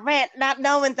pay my rent, not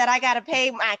knowing that I got to pay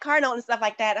my car note and stuff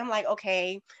like that. I'm like,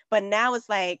 okay. But now it's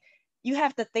like, you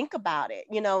have to think about it.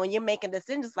 When you're making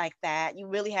decisions like that, you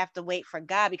really have to wait for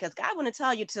God, because God wouldn't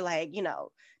tell you to, like,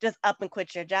 just up and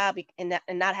quit your job and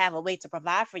not have a way to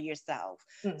provide for yourself.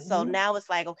 So Mm-hmm. now it's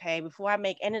like, okay, before I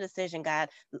make any decision, God,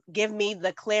 give me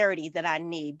the clarity that I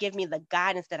need, give me the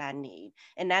guidance that I need.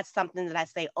 And that's something that I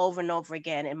say over and over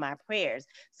again in my prayers.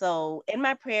 So in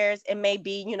my prayers, it may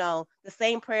be, the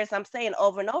same prayers I'm saying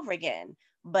over and over again,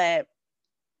 but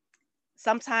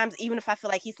sometimes, even if I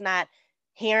feel like he's not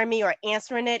hearing me or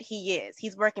answering it,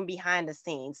 he's working behind the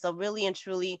scenes. So really and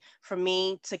truly, for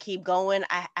me to keep going,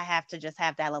 I have to just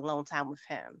have that alone time with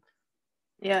him.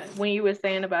 Yeah, when you were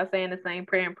saying about saying the same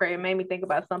prayer and prayer, it made me think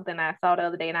about something I saw the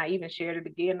other day, and I even shared it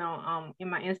again on in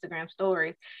my Instagram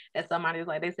story. That somebody was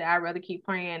like, they said, I'd rather keep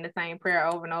praying the same prayer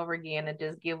over and over again and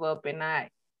just give up and not,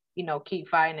 keep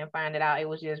fighting and find it out. It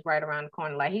was just right around the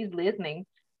corner. Like he's listening,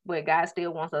 but God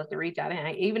still wants us to reach out to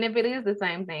him, even if it is the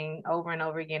same thing over and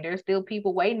over again. There's still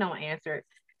people waiting on answered,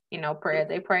 prayers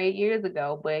they prayed years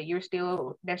ago, but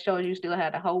that shows you still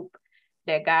have the hope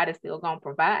that God is still gonna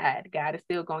provide. God is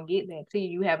still gonna get that to you.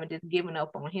 You haven't just given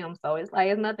up on Him. So it's like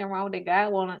it's nothing wrong with that.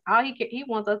 God want all He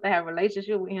wants us to have a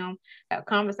relationship with Him, have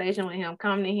conversation with Him,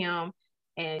 come to Him,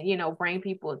 and bring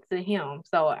people to Him.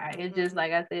 So it's just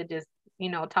like I said, just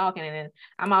talking, and then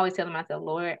I'm always telling myself,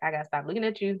 Lord, I gotta stop looking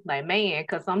at you like man,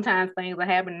 because sometimes things are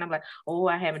happening, and I'm like, oh,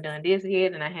 I haven't done this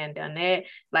yet, and I hadn't done that.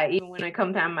 Like even when it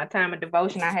comes time my time of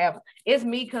devotion, it's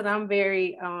me because I'm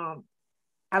very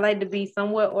I like to be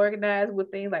somewhat organized with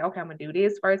things like, okay, I'm gonna do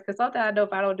this first. Cause sometimes I know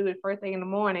if I don't do it first thing in the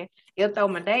morning, it'll throw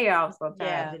my day off sometimes.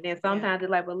 Yeah. And then sometimes it's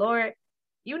like, but Lord,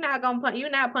 you're not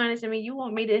punishing me. You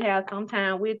want me to have some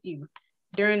time with you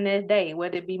during this day,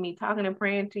 whether it be me talking and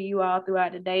praying to you all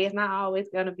throughout the day. It's not always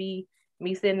gonna be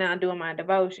me sitting down doing my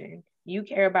devotion. You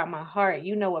care about my heart.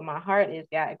 You know what my heart is,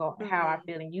 God, how I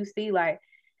feel. And you see, like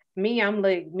me, I'm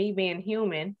like me being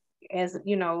human, as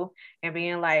and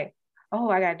being like, oh,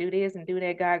 I gotta do this and do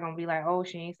that. God gonna be like, oh,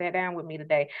 she ain't sat down with me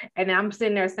today. And I'm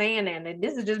sitting there saying that, and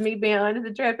this is just me being honest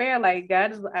and transparent. Like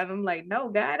God is, and I'm like, no,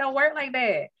 God don't work like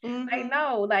that. Like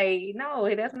no,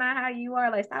 that's not how you are.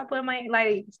 Like stop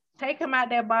putting take him out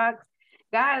that box.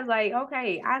 God is like,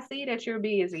 okay, I see that you're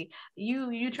busy.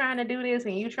 You trying to do this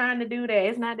and you trying to do that.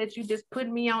 It's not that you just put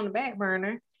me on the back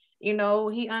burner.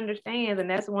 He understands. And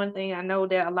that's one thing I know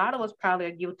that a lot of us probably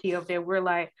are guilty of, that we're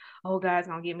like, oh, God's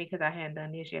gonna get me because I hadn't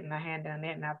done this yet and I hadn't done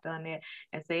that and I've done that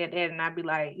and said that. And I'd be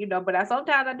like, but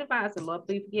sometimes I do find, I said, Lord,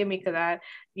 please forgive me because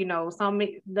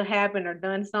something happened or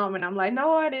done something. And I'm like,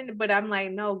 no, I didn't. But I'm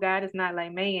like, no, God is not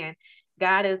like man.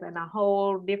 God is in a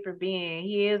whole different being.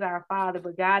 He is our father,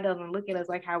 but God doesn't look at us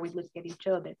like how we look at each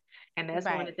other. And that's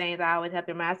one of the things I always have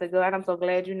to remind. I said, God, I'm so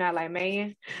glad you're not like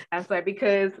man. I was like,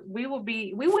 because we wouldn't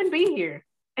be here.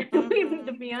 We need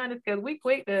to be honest, because we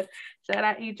quick to shut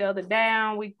out each other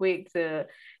down. We quick to,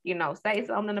 say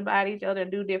something about each other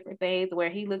and do different things, where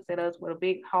he looks at us with a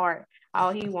big heart.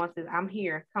 All he wants is, I'm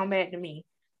here. Come back to me.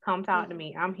 Come talk to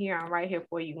me. I'm here. I'm right here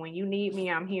for you. When you need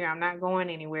me, I'm here. I'm not going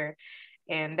anywhere.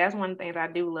 And that's one of the things I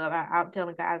do love. I'm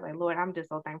telling guys, like, Lord, I'm just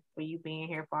so thankful for you being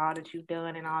here, for all that you've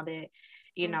done and all that,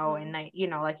 and like,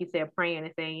 like you said, praying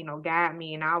and saying, guide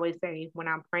me. And I always say when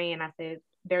I'm praying, I said,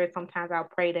 there are sometimes I'll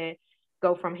pray that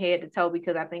go from head to toe,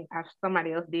 because I think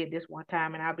somebody else did this one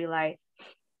time, and I'll be like,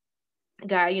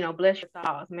 God, bless your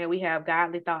thoughts. May we have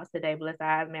godly thoughts today. Bless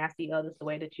eyes. May I see others the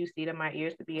way that you see them. My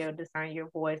ears to be able to discern your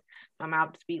voice. My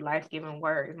mouth to speak life-giving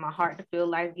words. My heart to feel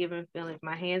life-giving feelings.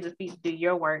 My hands and feet to do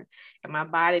your work. And my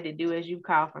body to do as you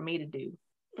call for me to do.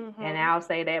 And I'll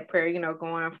say that prayer,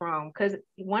 going from, because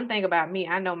one thing about me,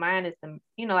 I know mine is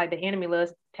like the enemy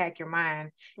loves to attack your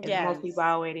mind, as most people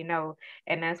already know.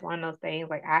 And that's one of those things,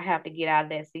 like I have to get out of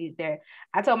that seat there.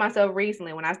 I told myself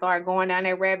recently, when I started going down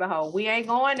that rabbit hole, we ain't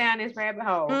going down this rabbit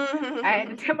hole. I had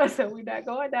to tell myself, we're not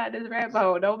going down this rabbit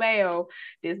hole. No mail.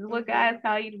 This is what God's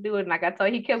called you to do. And like I told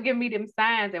you, he kept giving me them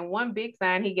signs. And one big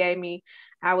sign he gave me,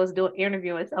 I was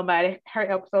interviewing somebody,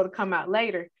 her episode to come out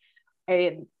later.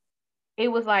 And it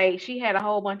was like she had a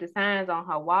whole bunch of signs on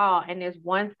her wall, and this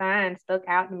one sign stuck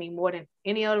out to me more than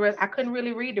any other rest. I couldn't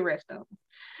really read the rest of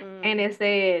them. And it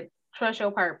said, trust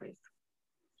your purpose.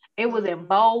 It was in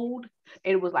bold.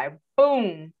 It was like,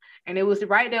 boom. And it was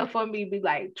right there for me to be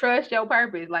like, trust your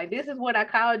purpose. Like, this is what I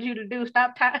called you to do.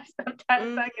 Stop trying to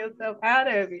suck yourself out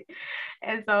of it.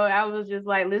 And so I was just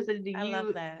like listening to I love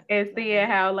you that. and seeing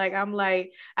how like I'm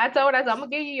like, I told us I'm gonna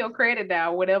give you your credit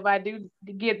now. Whenever I do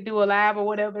do a live or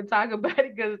whatever and talk about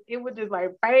it, because it was just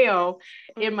like bam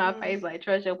in my face, like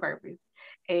trust your purpose.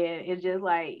 And it's just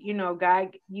like, you know,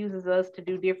 God uses us to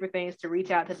do different things, to reach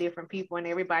out to different people, and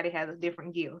everybody has a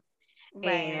different gift.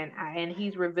 Right. And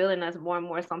he's revealing us more and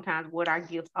more sometimes what our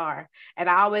gifts are. And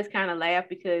I always kind of laugh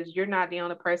because you're not the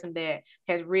only person that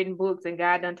has written books and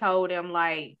God done told them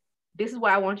like, this is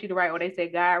what I want you to write. Or they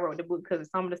said God wrote the book because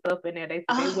some of the stuff in there they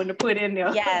said they wouldn't have put in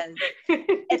there. Yes.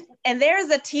 And there's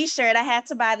a t-shirt. I had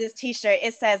to buy this t-shirt.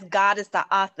 It says God is the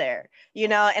author, you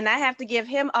know, and I have to give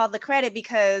him all the credit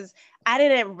because I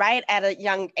didn't write at a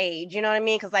young age, you know what I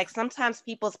mean? Because like sometimes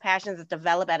people's passions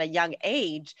develop at a young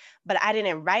age, but I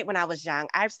didn't write when I was young.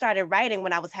 I started writing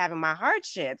when I was having my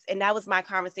hardships, and that was my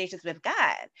conversations with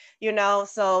God, you know?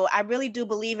 So I really do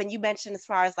believe, and you mentioned as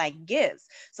far as like gifts.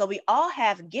 So we all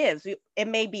have gifts. It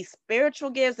may be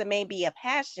spiritual gifts, it may be a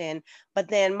passion, but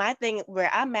then my thing where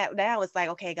I'm at now is like,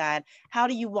 okay, God, how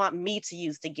do you want me to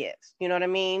use the gifts? You know what I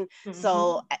mean?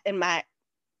 So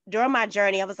during my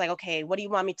journey, I was like, okay, what do you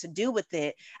want me to do with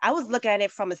it? I was looking at it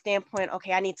from a standpoint,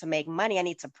 okay, I need to make money. I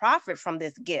need to profit from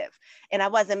this gift. And I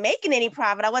wasn't making any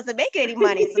profit. I wasn't making any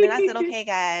money. So then I said, okay,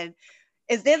 God,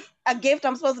 is this a gift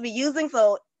I'm supposed to be using?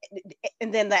 So,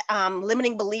 and then the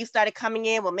limiting beliefs started coming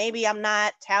in. Well, maybe I'm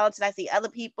not talented. I see other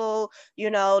people, you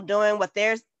know, doing what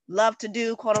they're love to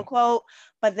do, quote unquote.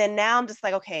 But then now I'm just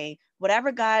like, okay,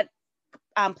 whatever God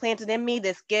planted in me,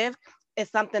 this gift, is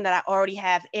something that I already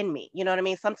have in me. You know what I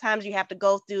mean? Sometimes you have to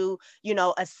go through, you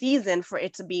know, a season for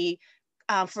it to be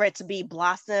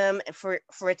blossom, and for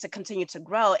it to continue to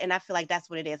grow. And I feel like that's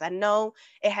what it is. I know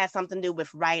it has something to do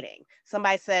with writing.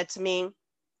 Somebody said to me,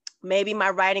 maybe my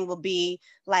writing will be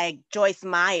like Joyce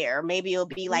Meyer. Maybe it'll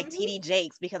be like TD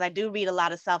Jakes, because I do read a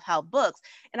lot of self-help books.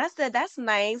 And I said, that's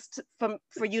nice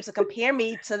for you to compare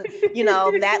me to, you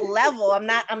know, that level.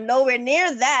 I'm nowhere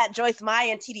near that, Joyce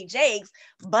Meyer and TD Jakes,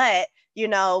 but you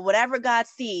know, whatever God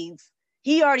sees,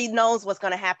 he already knows what's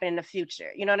going to happen in the future.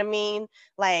 You know what I mean?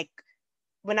 Like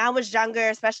when I was younger,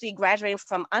 especially graduating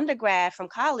from undergrad, from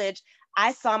college,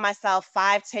 I saw myself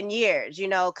 5-10 years, you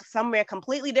know, somewhere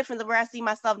completely different than where I see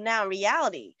myself now in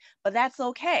reality. But that's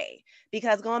okay,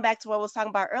 because going back to what I was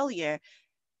talking about earlier,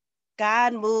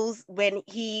 God moves when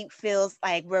he feels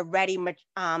like we're ready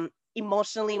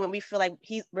emotionally, when we feel like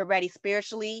we're ready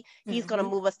spiritually. He's going to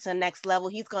move us to the next level.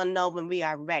 He's going to know when we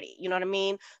are ready. You know what I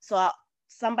mean? So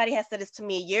somebody has said this to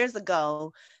me years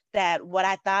ago, that what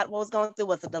I thought was going through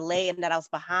was a delay and that I was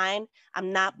behind.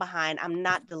 I'm not behind. I'm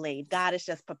not delayed. God is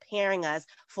just preparing us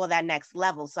for that next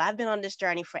level. So I've been on this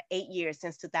journey for 8 years,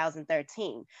 since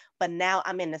 2013. But now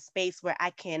I'm in a space where I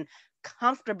can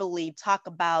comfortably talk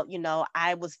about, you know,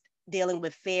 I was dealing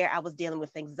with fear, I was dealing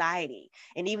with anxiety.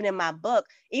 And even in my book,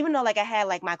 even though like I had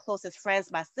like my closest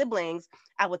friends, my siblings,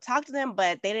 I would talk to them,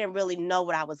 but they didn't really know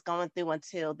what I was going through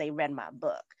until they read my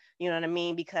book. You know what I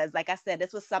mean? Because like I said,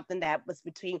 this was something that was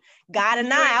between God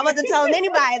and I wasn't telling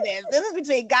anybody this. This is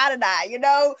between God and I, you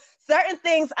know, certain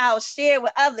things I'll share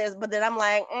with others, but then I'm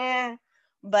like,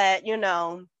 but you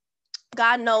know,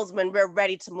 God knows when we're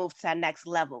ready to move to that next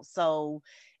level. So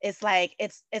it's like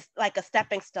it's like a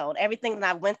stepping stone. Everything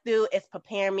that I went through is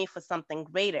preparing me for something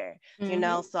greater, you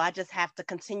know. So I just have to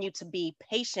continue to be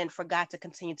patient for God to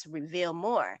continue to reveal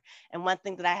more. And one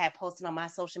thing that I had posted on my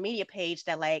social media page,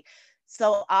 that like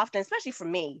so often, especially for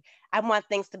me, I want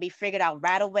things to be figured out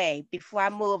right away. Before I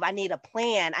move, I need a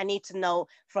plan. I need to know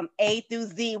from A through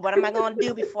Z, what am I going to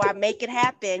do before I make it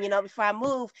happen, you know, before I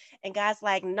move. And God's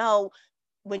like, no,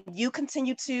 when you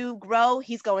continue to grow,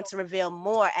 he's going to reveal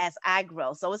more as I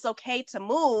grow. So it's okay to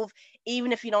move,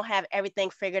 even if you don't have everything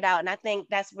figured out. And I think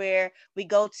that's where we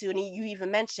go to. And you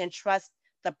even mentioned trust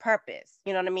the purpose.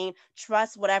 You know what I mean?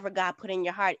 Trust whatever God put in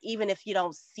your heart, even if you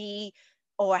don't see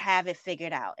or have it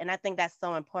figured out. And I think that's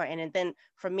so important. And then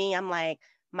for me, I'm like,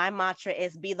 my mantra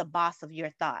is be the boss of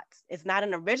your thoughts. It's not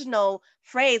an original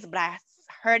phrase, but I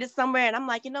heard it somewhere. And I'm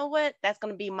like, you know what? That's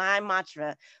going to be my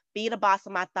mantra. Be the boss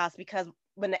of my thoughts, because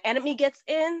when the enemy gets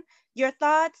in your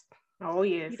thoughts, oh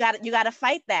yes, you got to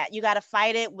fight that. You got to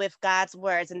fight it with God's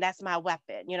words, and that's my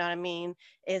weapon. You know what I mean?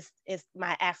 Is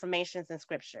my affirmations and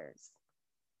scriptures.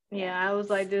 Yeah, I was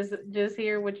like, just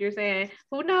hear what you're saying.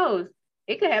 Who knows?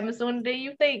 It could happen sooner than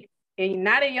you think. and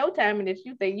not in your time, and that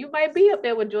you think you might be up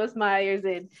there with Joyce Myers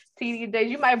and TD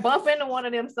Jakes. You might bump into one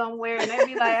of them somewhere, and they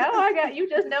be like, "Oh, I got." You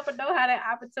just never know how that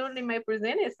opportunity may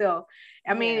present itself.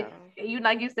 I mean, you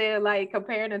like you said, like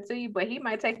comparing it to you, but he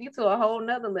might take you to a whole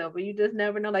nother level. You just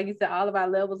never know. Like you said, all of our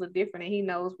levels are different, and he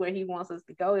knows where he wants us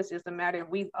to go. It's just a matter of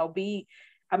we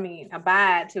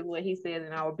abide to what he says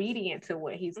and are obedient to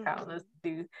what he's calling us to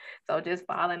do. So just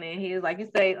following in his, like you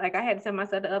say, like I had to tell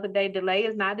myself the other day, delay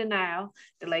is not denial.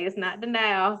 Delay is not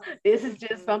denial. This is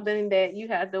just something that you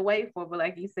have to wait for. But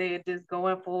like you said, just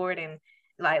going forward and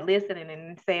like listening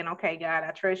and saying, okay, God,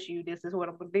 I trust you. This is what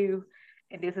I'm gonna do.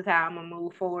 And this is how I'm gonna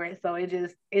move forward. So it's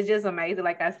just amazing,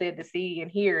 like I said, to see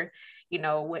and hear,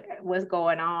 what's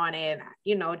going on, and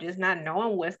just not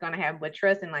knowing what's gonna happen, but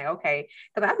trusting, like, okay,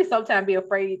 because I be sometimes be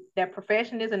afraid that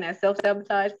perfectionism and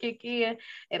self-sabotage kick in,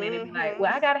 and then it'd be like,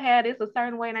 well, I gotta have this a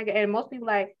certain way, and most people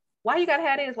like, why you gotta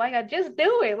have this? Why you gotta just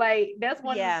do it? Like that's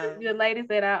one of the ladies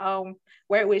that I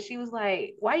worked with. She was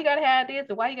like, why you gotta have this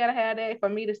and why you gotta have that for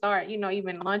me to start,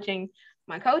 even launching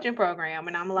my coaching program.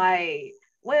 And I'm like,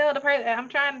 well, the person, I'm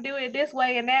trying to do it this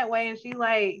way and that way, and she's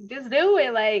like, just do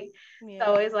it. Like,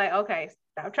 so it's like, okay,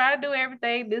 stop trying to do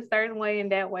everything this certain way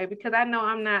and that way, because I know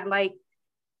I'm not like,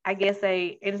 I guess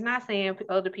it's not saying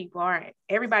other people aren't.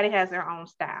 Everybody has their own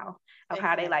style of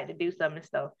how they like to do some and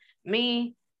stuff.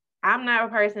 Me, I'm not a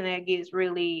person that gets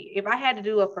really, if I had to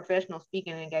do a professional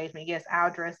speaking engagement, yes,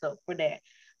 I'll dress up for that.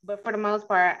 But for the most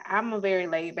part, I'm a very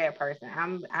laid back person.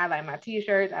 I like my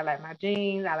t-shirts, I like my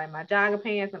jeans, I like my jogging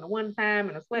pants in the wintertime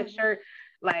and a sweatshirt.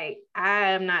 Like I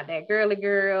am not that girly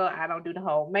girl. I don't do the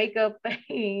whole makeup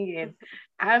thing, and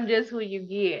I'm just who you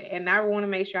get. And I want to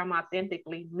make sure I'm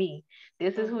authentically me.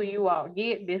 This is who you all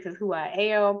get. This is who I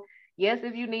am. Yes,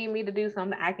 if you need me to do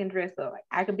something, I can dress up. Like,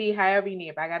 I can be however you need.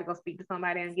 If I got to go speak to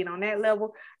somebody and get on that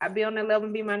level, I be on that level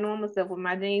and be my normal self with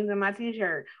my jeans and my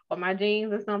t-shirt, or my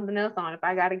jeans and something else on. If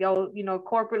I got to go,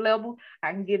 corporate level,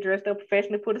 I can get dressed up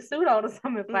professionally, put a suit on or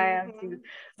something if I have to.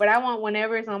 But I want,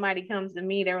 whenever somebody comes to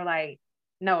me, they're like,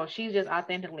 no, she's just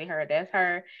authentically her. That's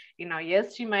her.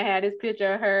 Yes, she might have this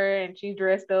picture of her and she's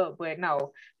dressed up, but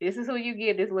no, this is who you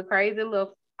get. This little crazy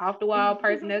little off the wall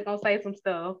person that's gonna say some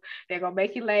stuff. They're gonna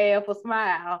make you laugh or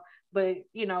smile. But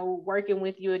working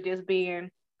with you and just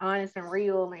being honest and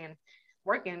real and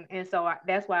working. And so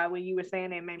that's why when you were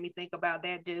saying that, it made me think about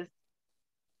that, just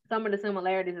some of the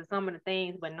similarities and some of the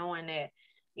things, but knowing that,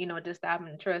 just stopping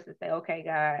and trust and say, okay,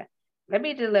 God, let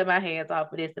me just let my hands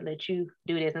off of this and let you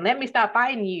do this. And let me stop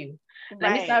fighting you.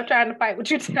 Let me stop trying to fight what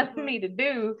you're telling me to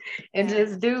do and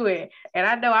just do it. And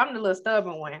I know I'm the little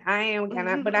stubborn one. I am,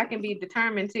 but I can be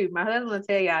determined too. My husband will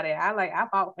tell y'all that I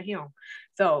fought for him.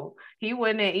 So he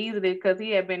wasn't that easy because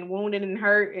he had been wounded and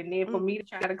hurt. And then for me to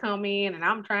try to come in and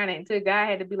I'm trying to, until God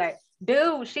had to be like,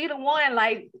 dude, she the one,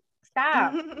 like,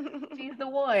 stop. She's the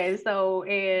one. So,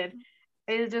 and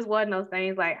it's just one of those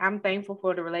things. Like, I'm thankful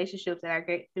for the relationships that I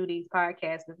get through these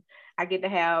podcasts. I get to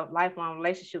have lifelong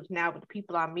relationships now with the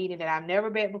people I'm meeting that I've never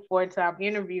met before until I'm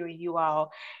interviewing you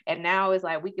all. And now it's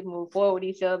like we can move forward with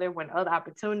each other when other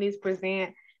opportunities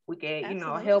present. We can,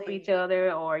 help each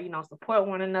other or, support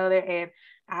one another. And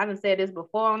I done said this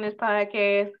before on this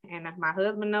podcast, and my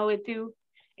husband know it too.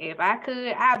 If I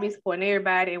could, I'd be supporting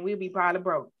everybody and we'd be probably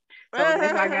broke. So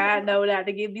that's why God know that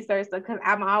to give me certain stuff, because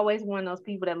I'm always one of those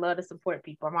people that love to support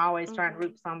people. I'm always trying to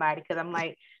root for somebody, because I'm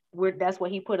like, that's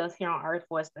what he put us here on earth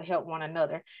for, us to help one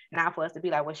another, not for us to be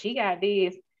like, well, she got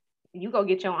this, you go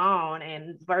get your own,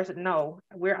 and versus, no,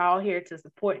 we're all here to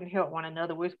support and help one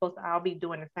another. We're supposed to all be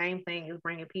doing the same thing as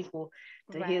bringing people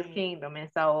to his kingdom. And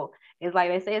so it's like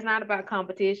they say, it's not about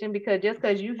competition, because just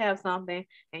because you have something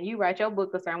and you write your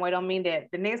book a certain way don't mean that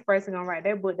the next person gonna write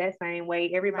their book that same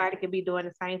way. Everybody could be doing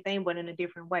the same thing but in a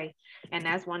different way. And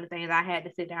that's one of the things I had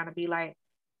to sit down and be like,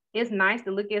 it's nice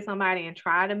to look at somebody and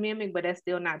try to mimic, but that's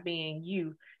still not being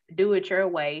you. Do it your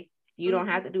way. You don't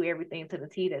have to do everything to the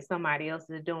T that somebody else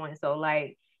is doing. So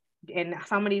like, and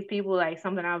some of these people, like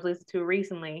something I was listening to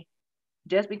recently,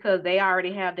 just because they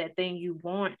already have that thing you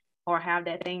want or have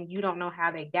that thing, you don't know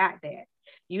how they got that.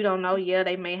 You don't know, yeah,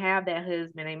 they may have that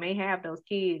husband, they may have those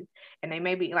kids, and they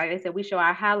may be, like they said, we show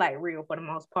our highlight reel for the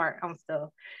most part on stuff.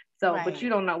 So, but you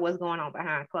don't know what's going on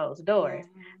behind closed doors.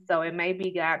 So it may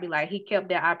be God be like, he kept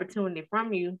that opportunity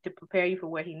from you to prepare you for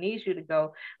where he needs you to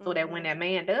go, so that when that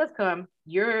man does come,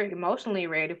 you're emotionally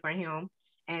ready for him.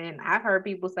 And I've heard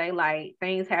people say, like,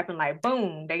 things happen like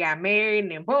boom, they got married,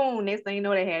 and then boom, next thing you know,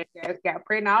 they got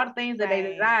pregnant. All the things that they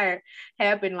desired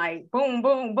happened like boom,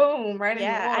 boom, boom, right in the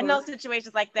Yeah, I order. know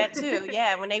situations like that too.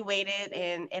 Yeah, when they waited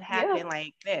and it happened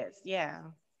like this. Yeah.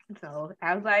 So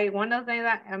I was like, one of those things,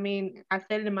 I mean, I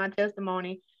said it in my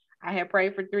testimony. I had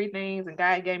prayed for three things and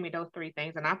God gave me those three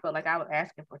things. And I felt like I was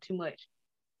asking for too much.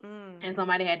 And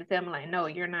somebody had to tell me, like, no,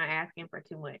 you're not asking for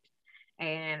too much.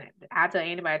 And I tell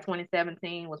anybody,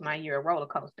 2017 was my year of roller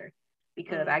coaster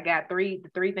because I got the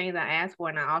three things I asked for,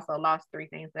 and I also lost three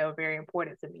things that were very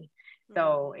important to me.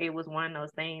 So it was one of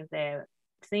those things that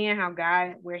seeing how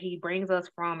God, where He brings us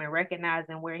from and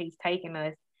recognizing where He's taking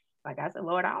us. Like I said,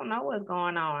 Lord, I don't know what's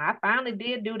going on. I finally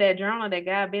did do that journal that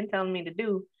God been telling me to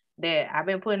do that I've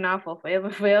been putting off for forever,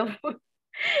 forever.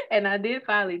 And I did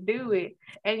finally do it.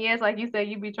 And yes, like you said,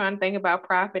 you be trying to think about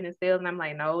profit and sales, and I'm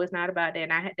like, no, it's not about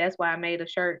that. And that's why I made a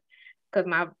shirt because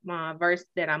my verse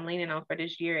that I'm leaning on for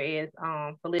this year is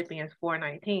Philippians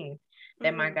 4:19,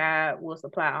 that my God will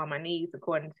supply all my needs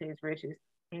according to His riches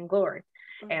in glory.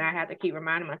 And I have to keep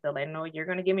reminding myself, like, no, you're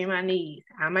gonna give me my needs.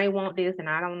 I may want this, and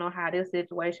I don't know how this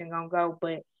situation gonna go,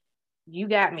 but you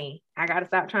got me. I got to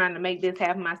stop trying to make this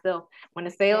happen myself. When the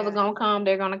sales are going to come,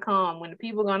 they're going to come. When the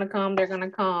people are going to come, they're going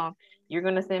to come. You're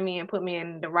going to send me and put me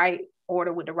in the right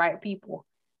order with the right people.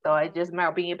 So it's just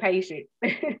about being patient.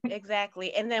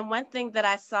 Exactly. And then one thing that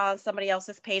I saw on somebody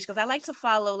else's page, because I like to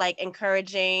follow like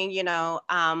encouraging,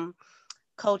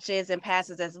 coaches and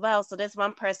pastors as well. So this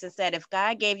one person said, if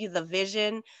God gave you the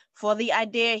vision for the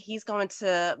idea, He's going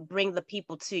to bring the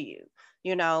people to you,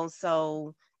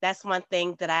 so that's one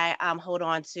thing that I hold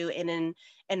on to. And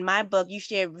in my book, you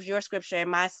shared your scripture,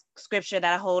 and my scripture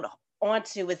that I hold on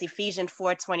to is Ephesians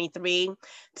 4:23,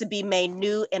 to be made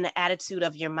new in the attitude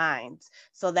of your mind.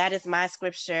 So that is my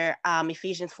scripture,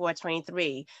 Ephesians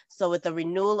 4:23. So with the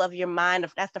renewal of your mind,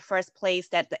 if that's the first place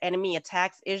that the enemy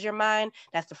attacks is your mind,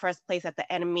 that's the first place that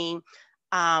the enemy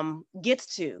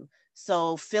gets to.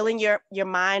 So filling your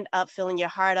mind up, filling your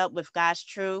heart up with God's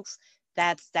truths,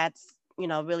 that's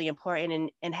really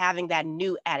important, and having that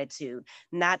new attitude,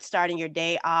 not starting your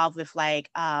day off with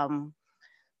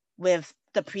with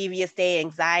the previous day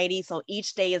anxiety. So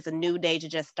each day is a new day to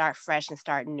just start fresh and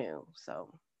start new. So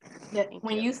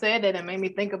when you said that, it made me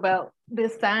think about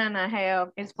this sign I have.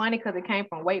 It's funny because it came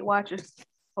from Weight Watchers.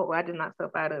 Oh, I did not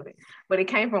step out of it, but it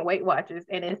came from Weight Watchers,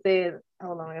 and it says,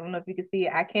 hold on, I don't know if you can see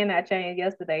it. I cannot change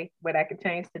yesterday, but I can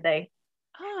change today.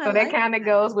 So that kind of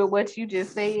goes with what you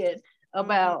just said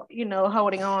about,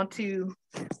 holding on to,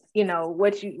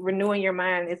 what you renewing your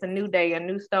mind. It's a new day, a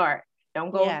new start.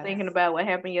 Don't go thinking about what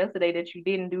happened yesterday that you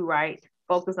didn't do right.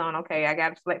 Focus on, okay, I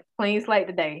got a clean slate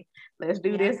today. Let's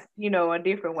do this, a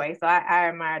different way. So I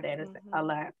admire that a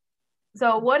lot.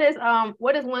 So what is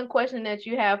one question that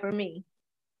you have for me?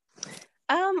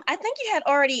 I think you had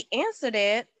already answered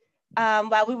it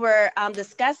while we were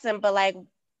discussing, but like,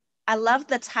 I love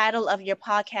the title of your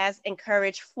podcast,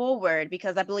 Encourage Forward,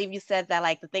 because I believe you said that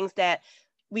like the things that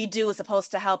we do is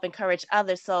supposed to help encourage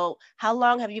others. So how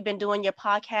long have you been doing your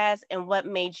podcast, and what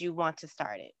made you want to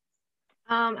start it?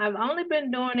 I've only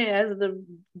been doing it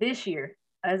this year,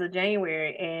 as of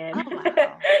January, and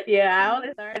wow. I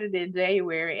only started in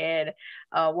January. And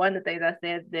one of the things I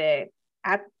said that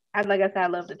I like I said, I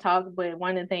love to talk, but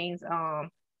one of the things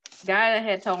God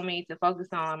had told me to focus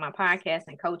on my podcast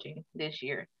and coaching this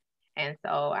year. And so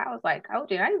I was like,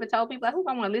 coaching. I even told people, like, who's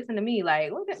gonna want to listen to me? Like,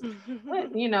 what?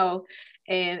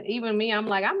 And even me, I'm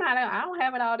like, I don't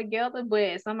have it all together.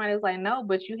 But somebody was like, no,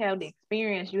 but you have the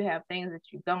experience, you have things that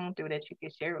you've gone through that you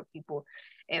can share with people.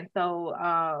 And so,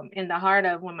 in the heart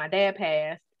of when my dad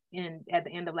passed, at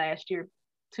the end of last year,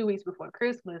 2 weeks before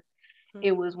Christmas,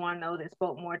 it was one of those that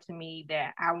spoke more to me,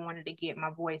 that I wanted to get my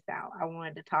voice out. I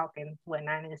wanted to talk and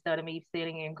whatnot, instead of me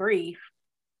sitting in grief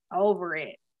over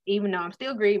it, even though I'm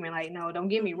still grieving. Like, no, don't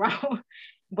get me wrong.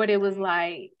 But it was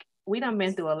like, we done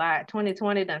been through a lot.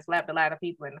 2020 done slapped a lot of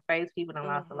people in the face. People done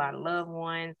lost a lot of loved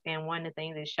ones. And one of the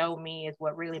things it showed me is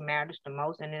what really matters the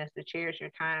most, and it's to cherish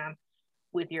your time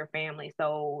with your family.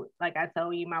 So like I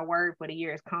told you, my word for the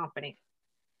year is confidence.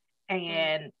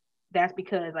 And that's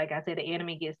because, like I said, the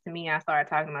enemy gets to me. I started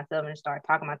talking to myself and start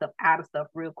talking myself out of stuff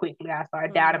real quickly. I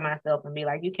started doubting myself and be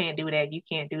like, you can't do that. You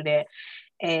can't do that.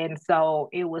 And so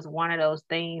it was one of those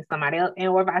things, somebody else, and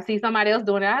or if I see somebody else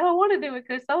doing it, I don't want to do it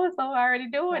because so-and-so already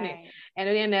doing it. And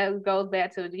then that goes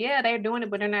back to, they're doing it,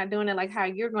 but they're not doing it like how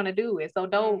you're going to do it. So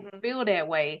don't feel that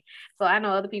way. So I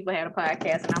know other people had a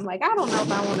podcast, and I'm like, I don't know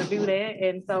if I want to do that.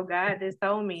 And so God just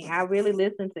told me, I really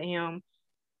listened to Him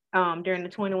during the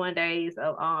 21 days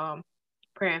of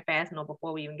prayer and fasting,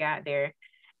 before we even got there.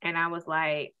 And I was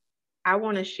like, I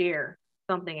want to share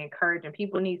something encouraging.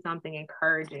 People need something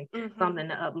encouraging, something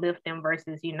to uplift them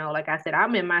versus, like I said,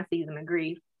 I'm in my season of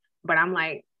grief, but I'm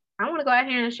like, I want to go out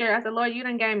here and share. I said, Lord, you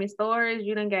done gave me stories.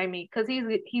 You done gave me, because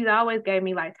he's always gave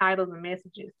me like titles and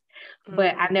messages,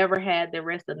 but I never had the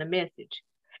rest of the message.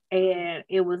 And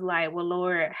it was like, well,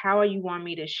 Lord, how are you want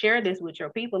me to share this with your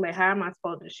people? And how am I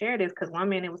supposed to share this? Because one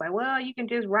minute it was like, well, you can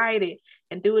just write it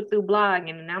and do it through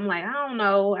blogging. And I'm like, I don't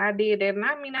know. I did that. And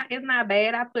I mean, it's not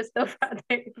bad. I put stuff out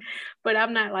there, but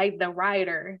I'm not like the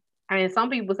writer. And some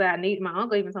people say I need, my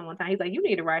uncle even someone time, he's like, you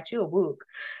need to write you a book.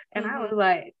 And I was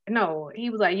like, no, he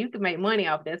was like, you can make money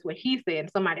off. That's what he said. And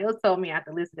somebody else told me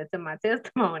after listening to my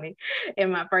testimony in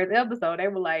my first episode, they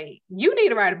were like, you need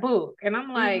to write a book. And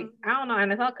I'm like, I don't know. And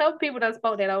there's a couple people that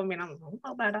spoke that over me. And I'm like, I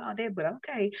don't know about all that, but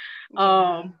okay.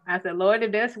 I said, Lord,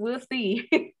 if that's, we'll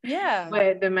see. Yeah.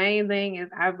 But the main thing is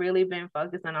I've really been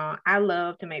focusing on, I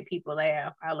love to make people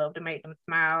laugh. I love to make them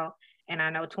smile. And I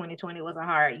know 2020 was a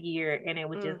hard year, and it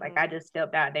was just like I just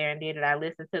stepped out there and did it. I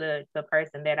listened to the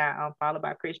person that I follow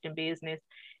about Christian business,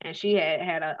 and she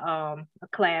had a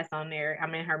class on there.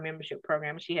 I'm in her membership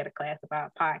program. She had a class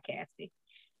about podcasting,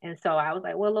 and so I was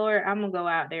like, well, Lord, I'm gonna go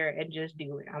out there and just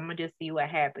do it. I'm gonna just see what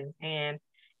happens. And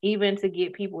even to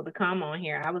get people to come on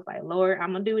here, I was like, Lord,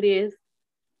 I'm gonna do this.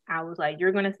 I was like,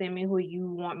 you're gonna send me who you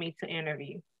want me to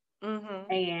interview.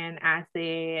 And I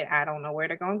said, I don't know where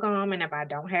they're going to come. And if I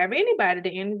don't have anybody to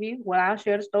interview, well, I'll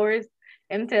share the stories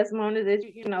and testimonies that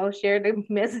you know, share the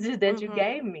messages that you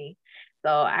gave me.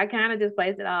 So I kind of just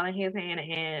placed it all in his hand.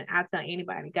 And I tell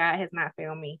anybody, God has not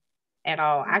failed me at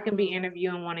all. I can be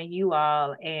interviewing one of you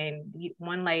all. And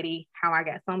one lady, how I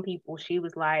got some people, she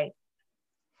was like,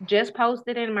 just post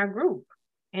it in my group.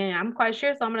 And I'm quite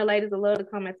sure some of the ladies would love to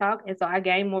come and talk. And so I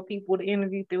gained more people to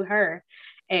interview through her.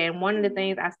 And one of the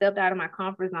things I stepped out of my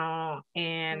comfort zone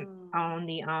and on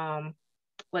the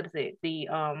the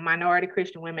Minority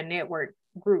Christian Women Network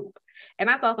group. And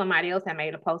I saw somebody else had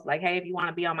made a post like, hey, if you want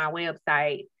to be on my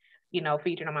website, you know,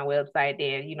 featured on my website,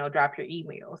 then, you know, drop your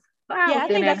emails. So I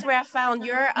think that's where I found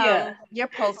your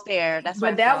post there. That's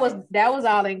but that was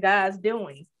all in God's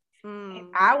doing.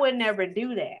 I would never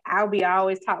do that. I'll be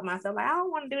always talking myself like, I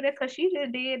don't want to do that because she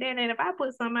just did that. And if I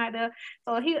put something out there,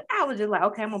 I was just like,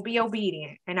 okay, I'm gonna be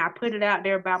obedient. And I put it out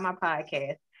there about my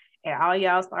podcast. And all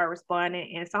y'all start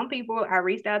responding. And some people I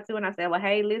reached out to and I said, well,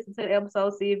 hey, listen to the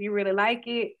episode, see if you really like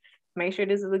it. Make sure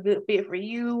this is a good fit for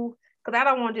you. Because I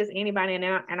don't want just anybody in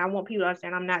there. And I want people to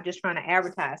understand I'm not just trying to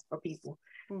advertise for people.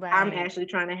 Right. I'm actually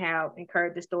trying to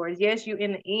encourage the stories. Yes, you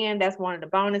in the end, that's one of the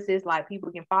bonuses. Like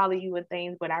people can follow you and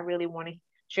things, but I really want to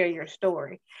share your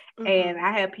story. And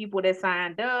I have people that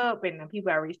signed up and the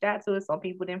people I reached out to. Some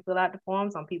people didn't fill out the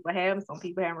form. Some people have. Some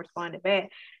people haven't responded back.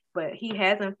 But he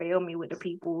hasn't failed me with the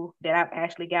people that I've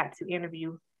actually got to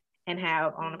interview and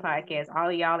have on the podcast. All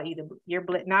of y'all you're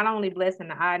not only blessing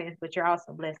the audience, but you're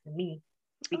also blessing me.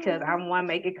 Because I'm one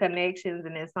making connections,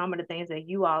 and then some of the things that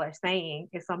you all are saying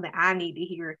is something I need to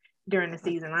hear during the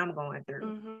season I'm going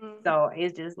through. So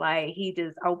it's just like he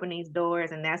just opened these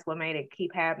doors, and that's what made it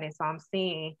keep happening. So I'm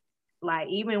seeing, like,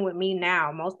 even with me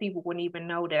now, most people wouldn't even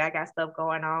know that I got stuff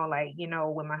going on, like, you know,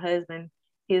 with my husband,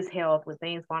 his health, with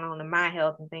things going on in my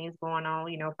health and things going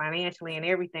on, you know, financially and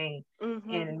everything,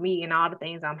 and me and all the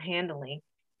things I'm handling,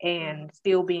 and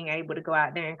still being able to go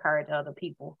out there and encourage other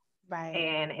people. Right.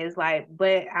 And it's like,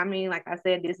 but I mean, like I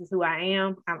said, this is who I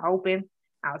am. I'm open.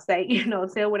 I'll say, you know,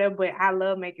 tell whatever, but I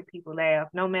love making people laugh.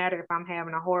 No matter if I'm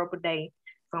having a horrible day,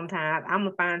 sometimes I'm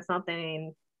gonna find something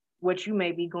in what you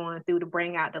may be going through to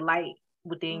bring out the light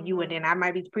within you. And then I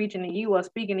might be preaching to you or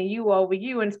speaking to you over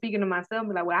you and speaking to myself,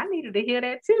 and like, well, I needed to hear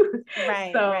that too.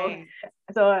 Right.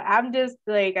 So I'm just,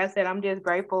 like I said, I'm just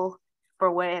grateful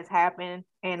for what has happened.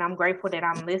 And I'm grateful that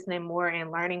I'm listening more and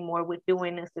learning more with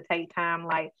doing this, to take time.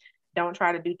 Like, don't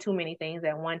try to do too many things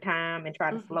at one time and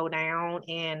try to slow down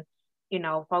and, you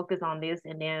know, focus on this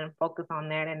and then focus on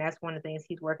that. And that's one of the things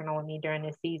he's working on with me during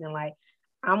this season. Like,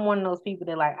 I'm one of those people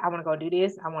that, like, I want to go do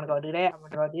this, I want to go do that, I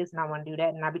want to go this, and I want to do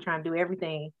that. And I be trying to do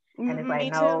everything. And it's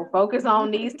like, no, focus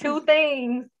on these two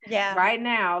things right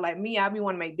now. Like me, I be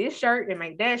want to make this shirt and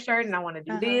make that shirt, and I want to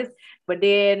do this, but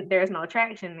then there's no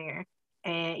traction there.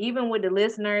 And even with the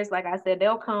listeners, like I said,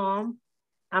 they'll come.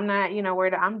 I'm not, you know,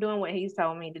 worried. I'm doing what he's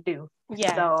told me to do.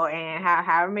 Yeah. So, and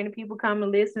however many people come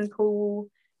and listen, cool.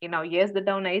 You know, yes, the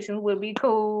donations would be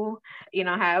cool. You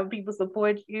know, however people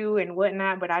support you and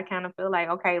whatnot. But I kind of feel like,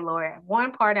 okay, Lord,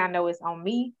 one part I know is on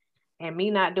me and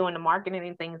me not doing the marketing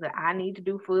and things that I need to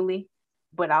do fully.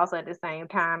 But also at the same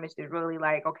time, it's just really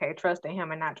like, okay, trusting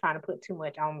him and not trying to put too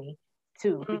much on me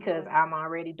too, because I'm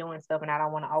already doing stuff and I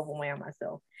don't want to overwhelm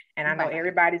myself. And I know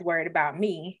everybody's worried about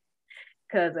me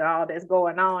because of all that's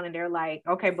going on, and they're like,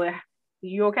 okay, but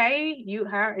you okay?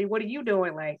 What are you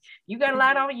doing? Like, you got a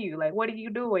lot on you. Like, what are you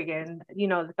doing? And, you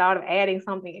know, the thought of adding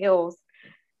something else.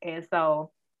 And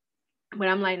so But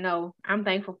I'm like, no, I'm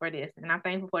thankful for this, and I'm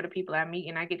thankful for the people I meet,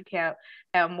 and I get to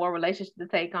have more relationships to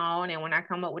take on. And when I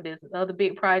come up with this other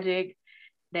big project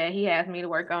that he has me to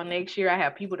work on next year, I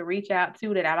have people to reach out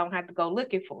to that I don't have to go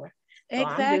looking for. So I'm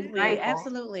just Exactly. grateful.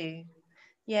 Absolutely.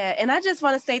 Yeah, and I just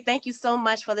want to say thank you so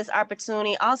much for this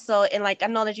opportunity. Also, and like I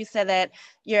know that you said that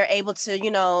you're able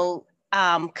to,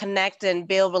 connect and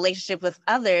build relationship with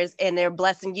others, and they're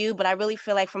blessing you. But I really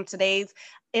feel like from today's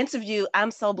interview,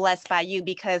 I'm so blessed by you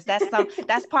because that's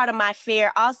part of my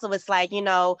fear. Also, it's like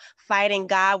fighting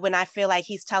God when I feel like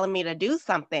He's telling me to do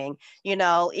something.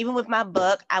 Even with my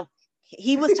book,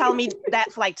 he was telling me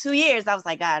that for like 2 years. I was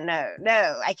like, God, no,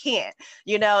 no, I can't.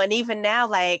 And even now,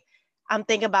 like I'm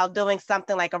thinking about doing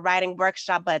something like a writing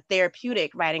workshop, but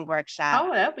therapeutic writing workshop.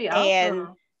 Oh, that'd be And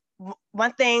awesome.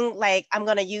 one thing like I'm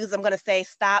going to say,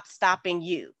 stop stopping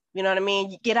you. You know what I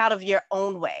mean? Get out of your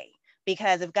own way.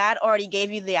 Because if God already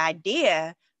gave you the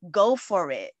idea, go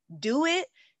for it, do it.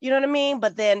 You know what I mean?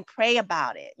 But then pray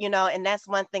about it, and that's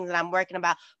one thing that I'm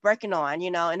working on,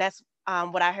 and that's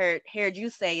what I heard you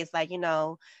say is like,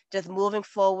 just moving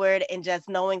forward and just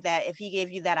knowing that if he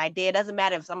gave you that idea, it doesn't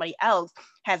matter if somebody else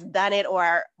has done it or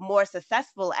are more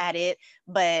successful at it,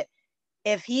 but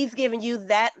if he's giving you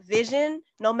that vision,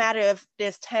 no matter if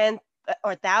there's 10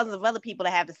 or thousands of other people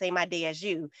that have the same idea as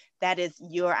you, that is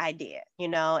your idea,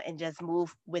 and just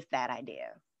move with that idea.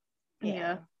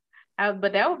 Yeah. Yeah.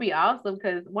 But that would be awesome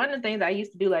because one of the things I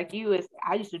used to do like you is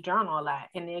I used to journal a lot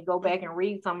and then go back and Mm-hmm.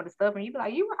 read some of the stuff and you'd be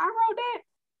like, I wrote that.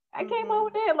 I came up Mm-hmm.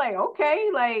 with that. Like, okay,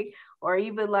 like, or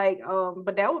even like,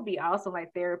 but that would be awesome,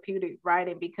 like therapeutic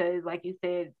writing because, like you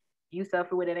said, you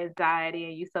suffer with an anxiety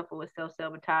and you suffer with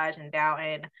self-sabotage and doubt.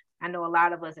 And I know a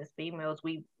lot of us as females,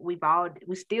 we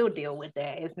still deal with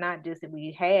that. It's not just that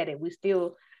we had it, we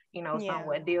still Yeah.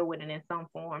 somewhat deal with it in some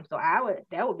form. So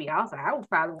that would be awesome. I would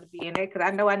probably want to be in there because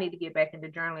I know I need to get back into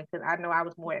journaling because I know I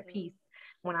was more at peace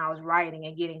Mm-hmm. when I was writing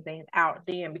and getting things out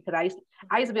then because I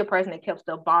used to be a person that kept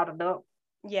stuff bottled up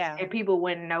Yeah. and people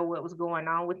wouldn't know what was going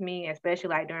on with me, especially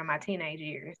like during my teenage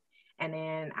years. And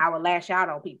then I would lash out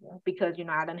on people because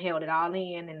I done held it all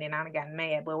in and then I done got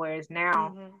mad. But whereas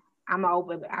now Mm-hmm. I'm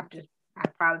open. I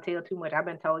probably tell too much. I've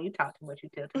been told you talk too much, you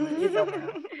tell too much. It's okay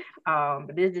though.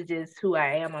 But this is just who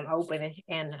I am. I'm open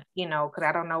and because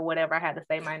I don't know whatever I have to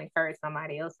say might encourage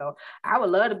somebody else. So I would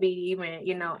love to be even,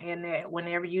 in there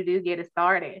whenever you do get it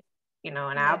started. And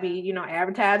I'll be, Yeah.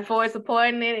 advertising for it,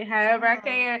 supporting it however I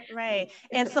Yeah, can. right.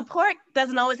 And support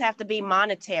doesn't always have to be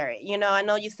monetary. I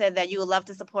know you said that you would love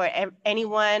to support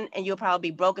anyone and you'll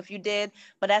probably be broke if you did,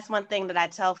 but that's one thing that I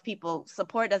tell people,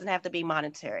 support doesn't have to be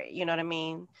monetary. You know what I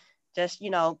mean? Just,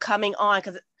 coming on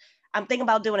because I'm thinking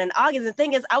about doing it in August. The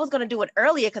thing is, I was going to do it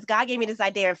earlier because God gave me this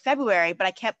idea in February, but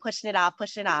I kept pushing it off,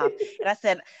 pushing it off. And I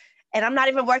said, and I'm not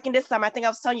even working this summer. I think I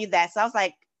was telling you that. So I was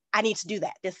like, I need to do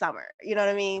that this summer. You know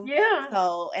what I mean? Yeah.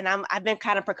 So, and I've been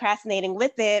kind of procrastinating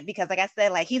with it because, like I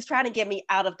said, like he's trying to get me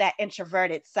out of that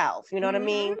introverted self. You know what I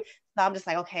mean? Hmm. So I'm just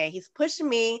like, okay, he's pushing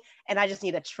me, and I just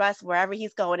need to trust wherever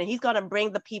he's going, and he's going to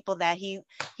bring the people that he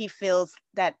feels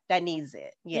that needs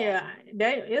it. Yeah.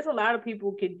 Yeah. There's a lot of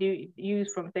people could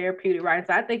use from therapeutic writing.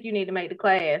 So I think you need to make the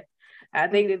class. I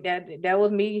think Mm-hmm. that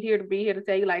was me here to be here to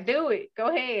tell you like do it. Go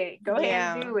ahead and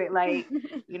Yeah. do it. Like,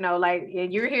 like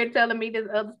and you're here telling me this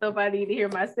other stuff I need to hear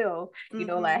myself. Like,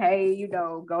 Mm-hmm. hey,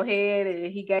 go ahead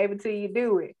and he gave it to you,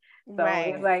 do it. So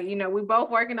it's Right. like, we both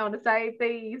working on the same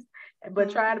things, but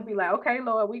try to Mm-hmm. be like, okay,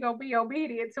 Lord, we gonna be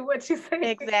obedient to what you say.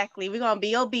 Exactly. We're gonna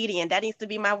be obedient. That needs to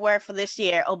be my word for this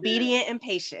year. Obedient and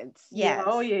patience. Yeah, Yes.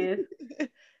 oh yes.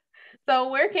 So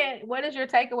what is your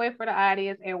takeaway for the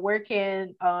audience and where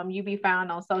can you be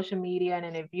found on social media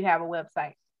and if you have a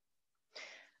website?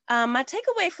 My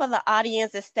takeaway for the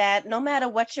audience is that no matter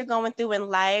what you're going through in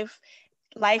life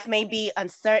may be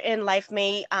uncertain. Life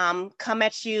may come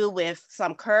at you with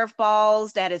some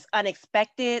curveballs that is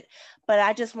unexpected. But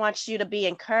I just want you to be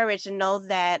encouraged and know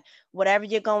that whatever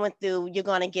you're going through, you're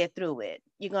going to get through it.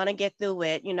 You're going to get through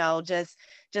it.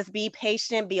 Just be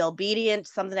patient, be obedient,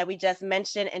 something that we just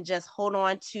mentioned, and just hold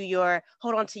on to your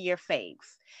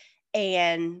faith,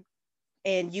 and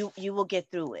you will get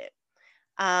through it.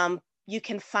 You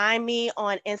can find me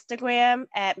on Instagram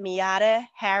at Miata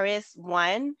Harris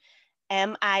 1.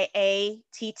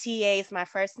 Miatta is my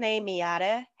first name,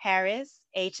 Miata Harris,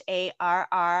 Harris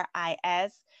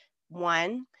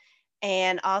 1.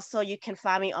 And also you can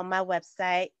find me on my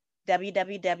website,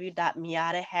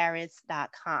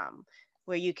 www.miataharris.com,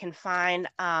 where you can find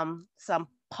some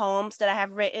poems that I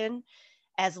have written,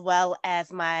 as well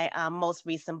as my most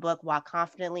recent book, Walk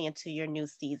Confidently into Your New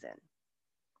Season.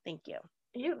 Thank you.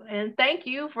 You and thank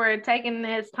you for taking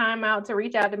this time out to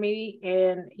reach out to me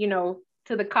and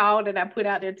to the call that I put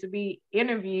out there to be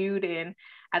interviewed. And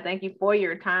I thank you for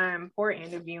your time for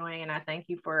interviewing. And I thank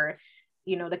you for,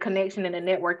 the connection and the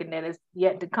networking that is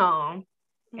yet to come.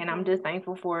 And I'm just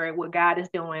thankful for what God is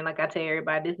doing. Like I tell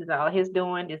everybody, this is all His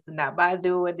doing. This is not by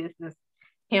doing. This is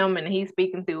Him, and He's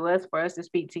speaking through us for us to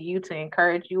speak to you, to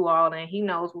encourage you all. And He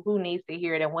knows who needs to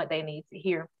hear it and what they need to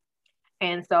hear.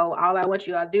 And so all I want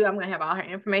you all to do, I'm going to have all her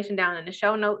information down in the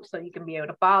show notes so you can be able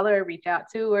to follow her, reach out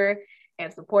to her,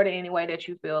 and support her any way that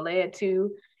you feel led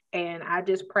to. And I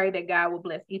just pray that God will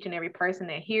bless each and every person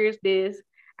that hears this.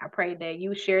 I pray that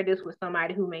you share this with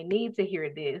somebody who may need to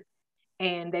hear this,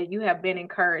 and that you have been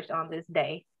encouraged on this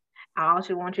day. I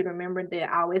also want you to remember that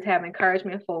I always have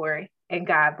encouragement for it, and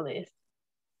God bless.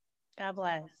 God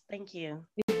bless. Thank you.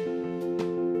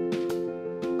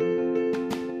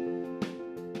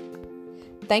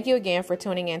 Thank you again for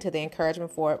tuning in to the Encouragement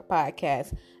For It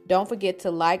podcast. Don't forget to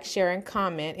like, share, and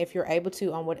comment if you're able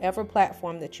to on whatever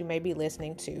platform that you may be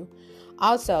listening to.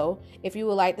 Also, if you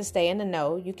would like to stay in the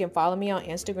know, you can follow me on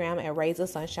Instagram at Raise the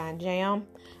Sunshine Jam.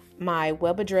 My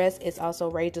web address is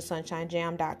also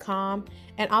raisethesunshinejam.com.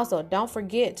 And also, don't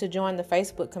forget to join the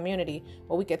Facebook community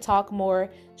where we can talk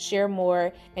more, share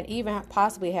more, and even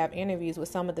possibly have interviews with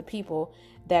some of the people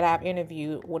that I've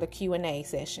interviewed with a Q&A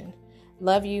session.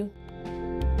 Love you.